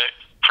don't want to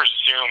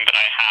presume that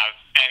I have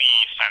any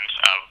sense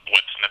of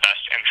what's in the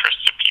best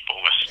interests of people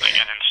listening,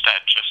 and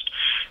instead just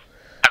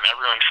have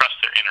everyone trust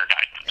their inner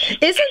guidance.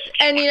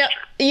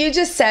 You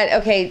just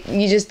said, okay,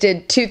 you just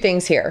did two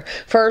things here.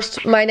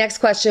 First, my next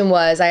question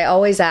was, I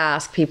always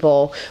ask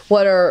people,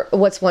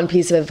 what's one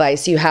piece of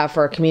advice you have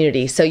for our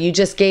community? So you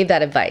just gave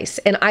that advice.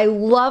 And I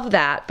love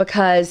that,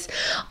 because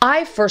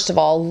I, first of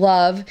all,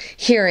 love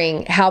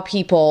hearing how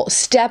people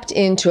stepped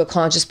into a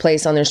conscious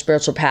place on their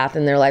spiritual path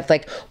in their life,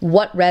 like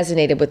what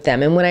resonated with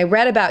them. And when I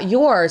read about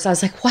yours, I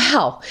was like,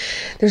 wow,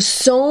 there's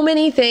so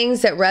many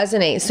things that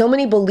resonate, so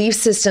many belief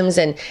systems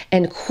and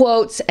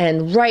quotes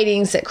and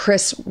writings that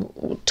Chris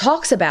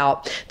talks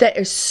about that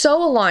are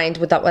so aligned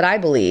with what I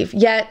believe.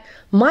 Yet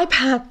my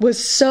path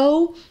was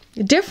so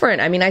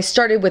different. I mean, I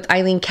started with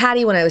Eileen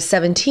Caddy when I was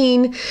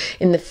 17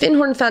 in the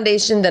Finhorn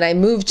Foundation. Then I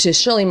moved to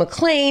Shirley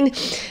MacLaine,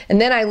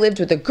 and then I lived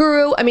with a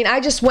guru. I mean, I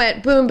just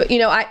went boom, but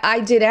I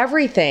did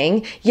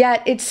everything,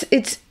 yet it's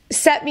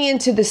set me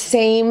into the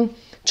same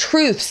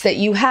truths that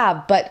you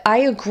have. But I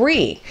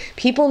agree.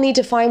 People need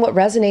to find what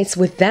resonates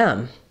with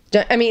them.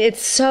 I mean,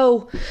 it's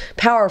so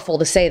powerful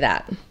to say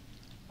that.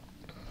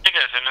 It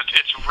is, and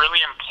it's really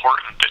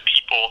important that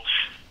people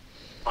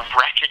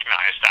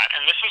recognize that.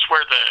 And this is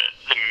where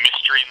the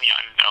mystery and the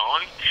unknown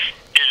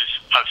is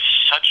of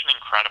such an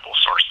incredible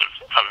source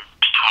of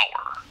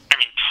power. I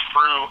mean,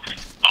 true,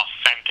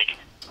 authentic,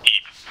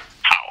 deep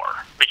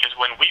power. Because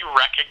when we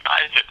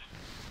recognize that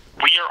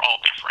we are all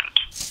different,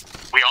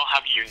 we all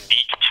have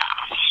unique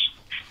paths,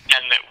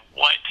 and that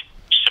what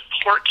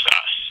supports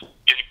us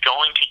is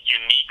going to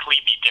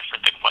uniquely be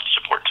different than what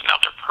supports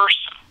another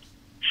person,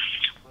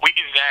 we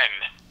then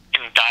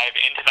can dive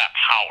into that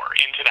power,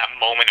 into that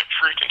moment of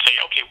truth, and say,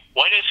 okay,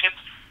 what is it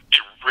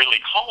that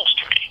really calls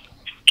to me?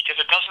 Because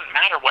it doesn't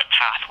matter what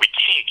path we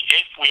take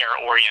if we are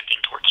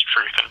orienting towards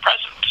truth and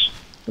presence.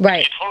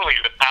 Right. Totally,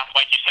 the path,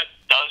 like you said,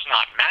 does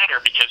not matter,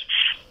 because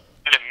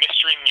the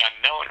mystery and the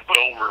unknown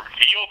will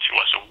reveal to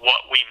us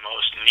what we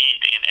most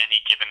need in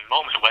any given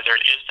moment, whether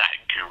it is that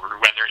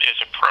guru, whether it is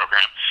a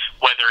program,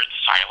 whether it's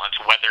silence,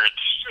 whether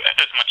it's,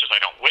 as much as I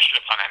don't wish it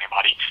upon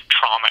anybody,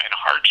 trauma and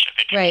hardship.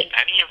 It can Right. be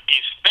any of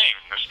these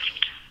things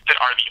that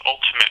are the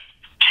ultimate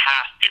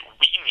path that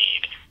we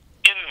need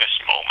in this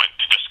moment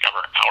to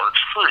discover our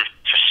truth,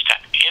 to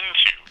step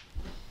into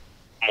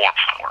more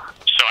power.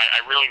 So I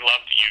really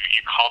love that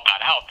you called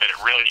that out, that it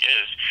really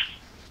is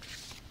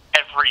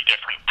every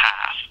different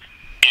path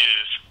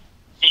is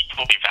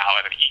equally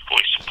valid and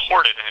equally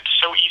supported, and it's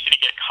so easy to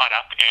get caught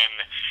up in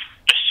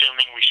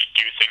assuming we should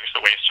do things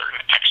the way a certain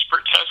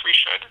expert says we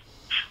should,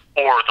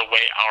 or the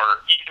way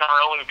even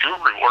our own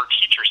guru or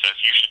teacher says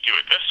you should do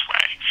it this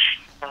way,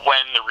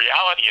 when the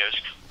reality is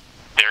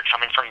they're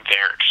coming from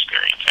their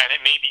experience, and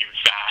it may be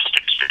vast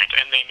experience,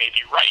 and they may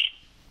be right.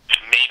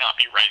 It may not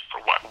be right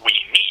for what we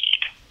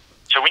need.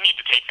 So we need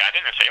to take that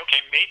in and say,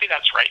 okay, maybe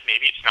that's right,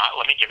 maybe it's not,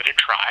 let me give it a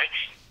try,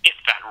 if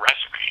that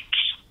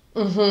resonates.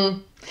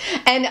 Mm-hmm.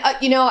 And,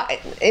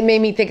 it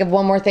made me think of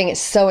one more thing.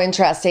 It's so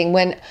interesting.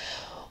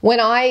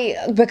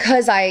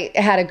 Because I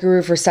had a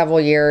guru for several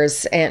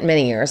years, and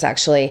many years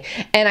actually,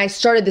 and I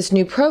started this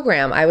new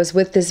program, I was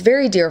with this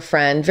very dear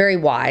friend, very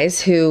wise,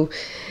 who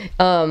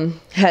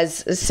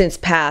has since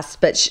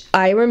passed. But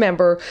I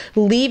remember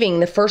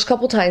leaving the first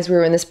couple times we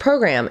were in this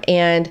program,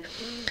 and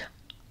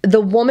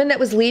the woman that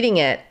was leading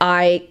it,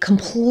 I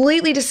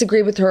completely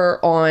disagreed with her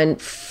on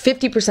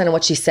 50% of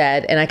what she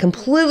said, and I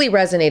completely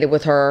resonated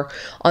with her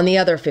on the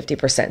other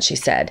 50% she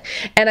said.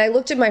 And I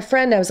looked at my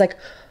friend, and I was like,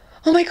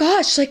 oh my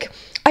gosh,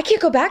 I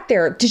can't go back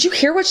there. Did you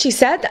hear what she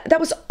said? That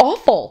was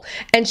awful.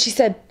 And she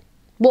said,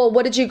 well,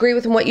 what did you agree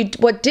with and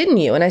what didn't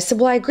you? And I said,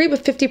 well, I agree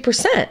with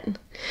 50%.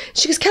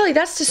 She goes, Kelly,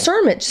 that's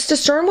discernment. Just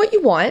discern what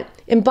you want,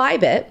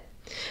 imbibe it,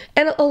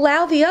 and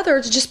allow the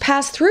other to just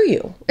pass through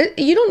you.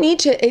 You don't need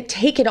to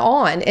take it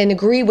on and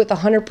agree with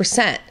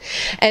 100%.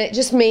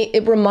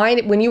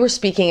 And when you were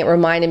speaking, it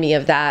reminded me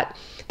of that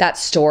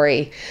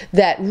story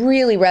that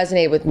really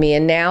resonated with me.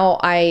 And now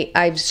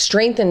I've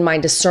strengthened my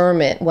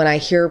discernment when I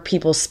hear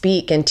people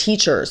speak, and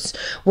teachers,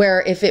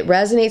 where if it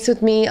resonates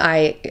with me,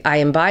 I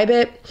imbibe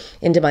it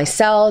into my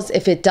cells.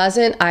 If it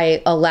doesn't,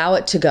 I allow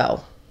it to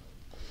go.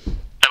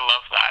 I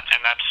love that.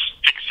 And that's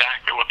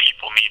exactly what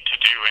people need to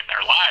do in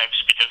their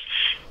lives, because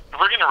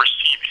we're going to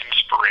receive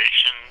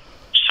inspiration,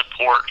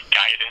 support,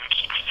 guidance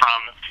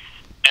from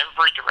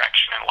every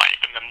direction in life.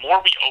 And the more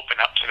we open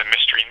up to the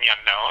mystery and the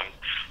unknown,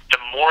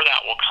 the more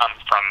that will come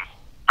from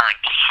our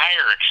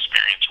entire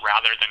experience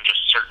rather than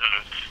just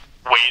certain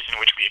ways in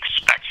which we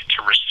expect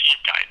to receive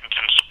guidance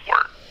and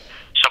support.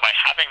 So by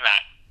having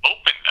that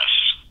openness,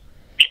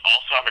 we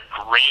also have a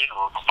greater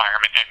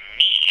requirement and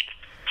need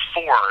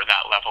for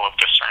that level of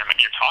discernment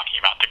you're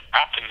talking about, to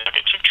grab the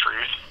nuggets of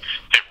truth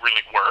that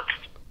really work,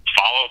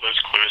 follow those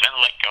clues, and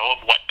let go of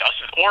what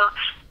doesn't, or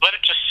let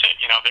it just sit.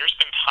 There's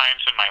been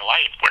times in my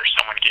life where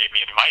someone gave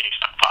me advice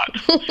and I thought,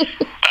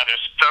 that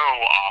is so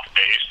off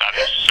base, that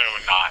is so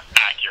not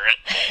accurate.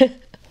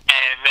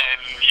 And then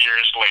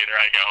years later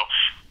I go,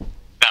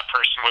 that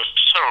person was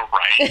so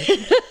right,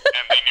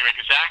 and they knew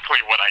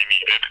exactly what I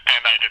needed,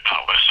 and I did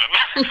not listen.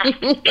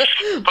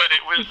 But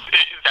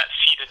that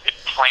seed had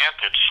been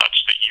planted such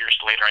that years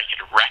later I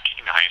could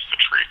recognize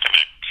the truth in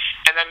it,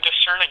 and then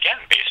discern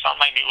again based on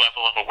my new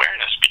level of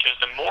awareness. Because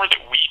the more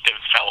that we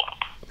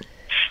develop,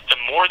 the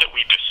more that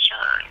we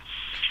discern,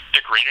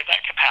 the greater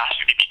that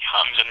capacity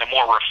becomes, and the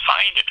more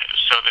refined it is.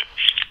 So that,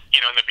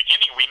 in the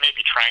beginning we may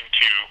be trying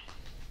to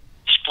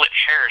split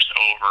hairs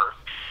over,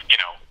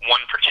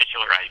 one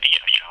particular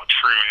idea,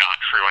 true, not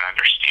true, and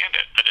understand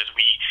it. But as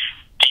we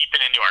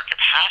deepen into our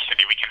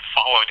capacity, we can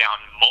follow down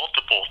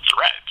multiple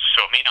threads.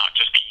 So it may not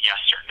just be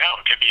yes or no.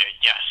 It could be a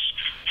yes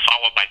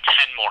followed by 10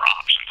 more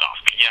options off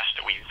the yes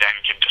that we then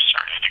can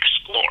discern and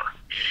explore.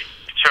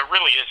 So it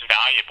really is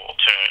valuable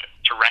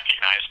to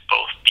recognize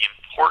both the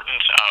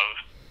importance of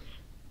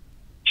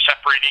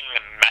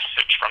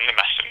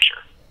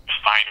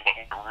what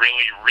we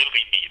really,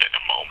 really need in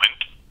a moment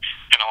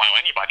and allow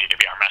anybody to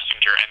be our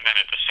messenger, and then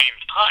at the same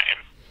time,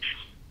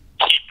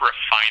 keep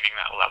refining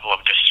that level of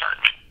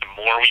discernment. The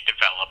more we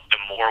develop,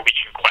 the more we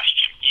can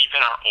question even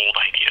our old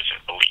ideas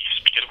and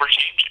beliefs, because we're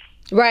changing.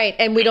 Right,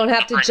 and we don't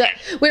have to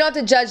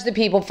judge the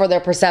people for their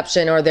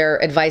perception or their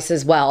advice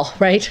as well,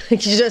 right?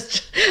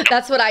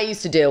 That's what I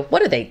used to do.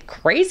 What are they,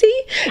 crazy?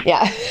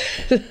 Yeah.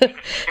 And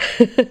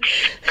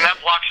that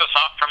blocks us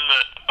off from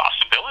the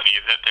possibility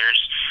that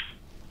there's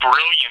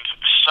brilliance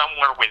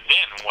somewhere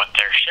within what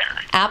they're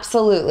sharing.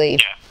 Absolutely.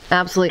 Yeah.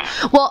 Absolutely.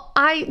 Well,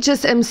 I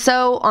just am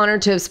so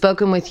honored to have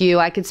spoken with you.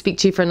 I could speak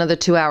to you for another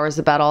 2 hours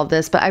about all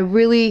this, but I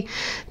really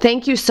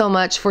thank you so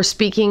much for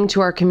speaking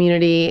to our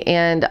community,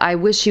 and I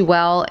wish you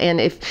well.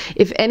 And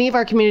if any of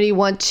our community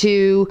want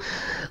to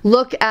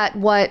look at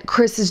what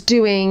Chris is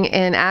doing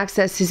and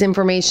access his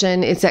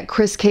information, it's at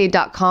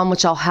chriscade.com,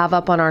 which I'll have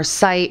up on our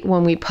site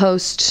when we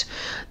post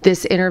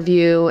this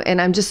interview.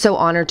 And I'm just so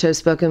honored to have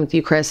spoken with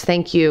you, Chris.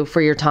 Thank you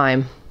for your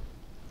time.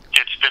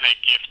 It's been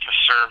a gift to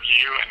serve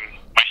you and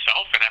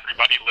myself and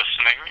everybody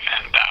listening,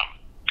 and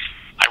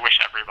I wish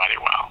everybody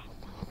well.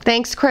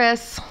 Thanks,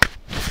 Chris.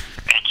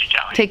 Thank you,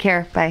 Kelly. Take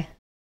care. Bye.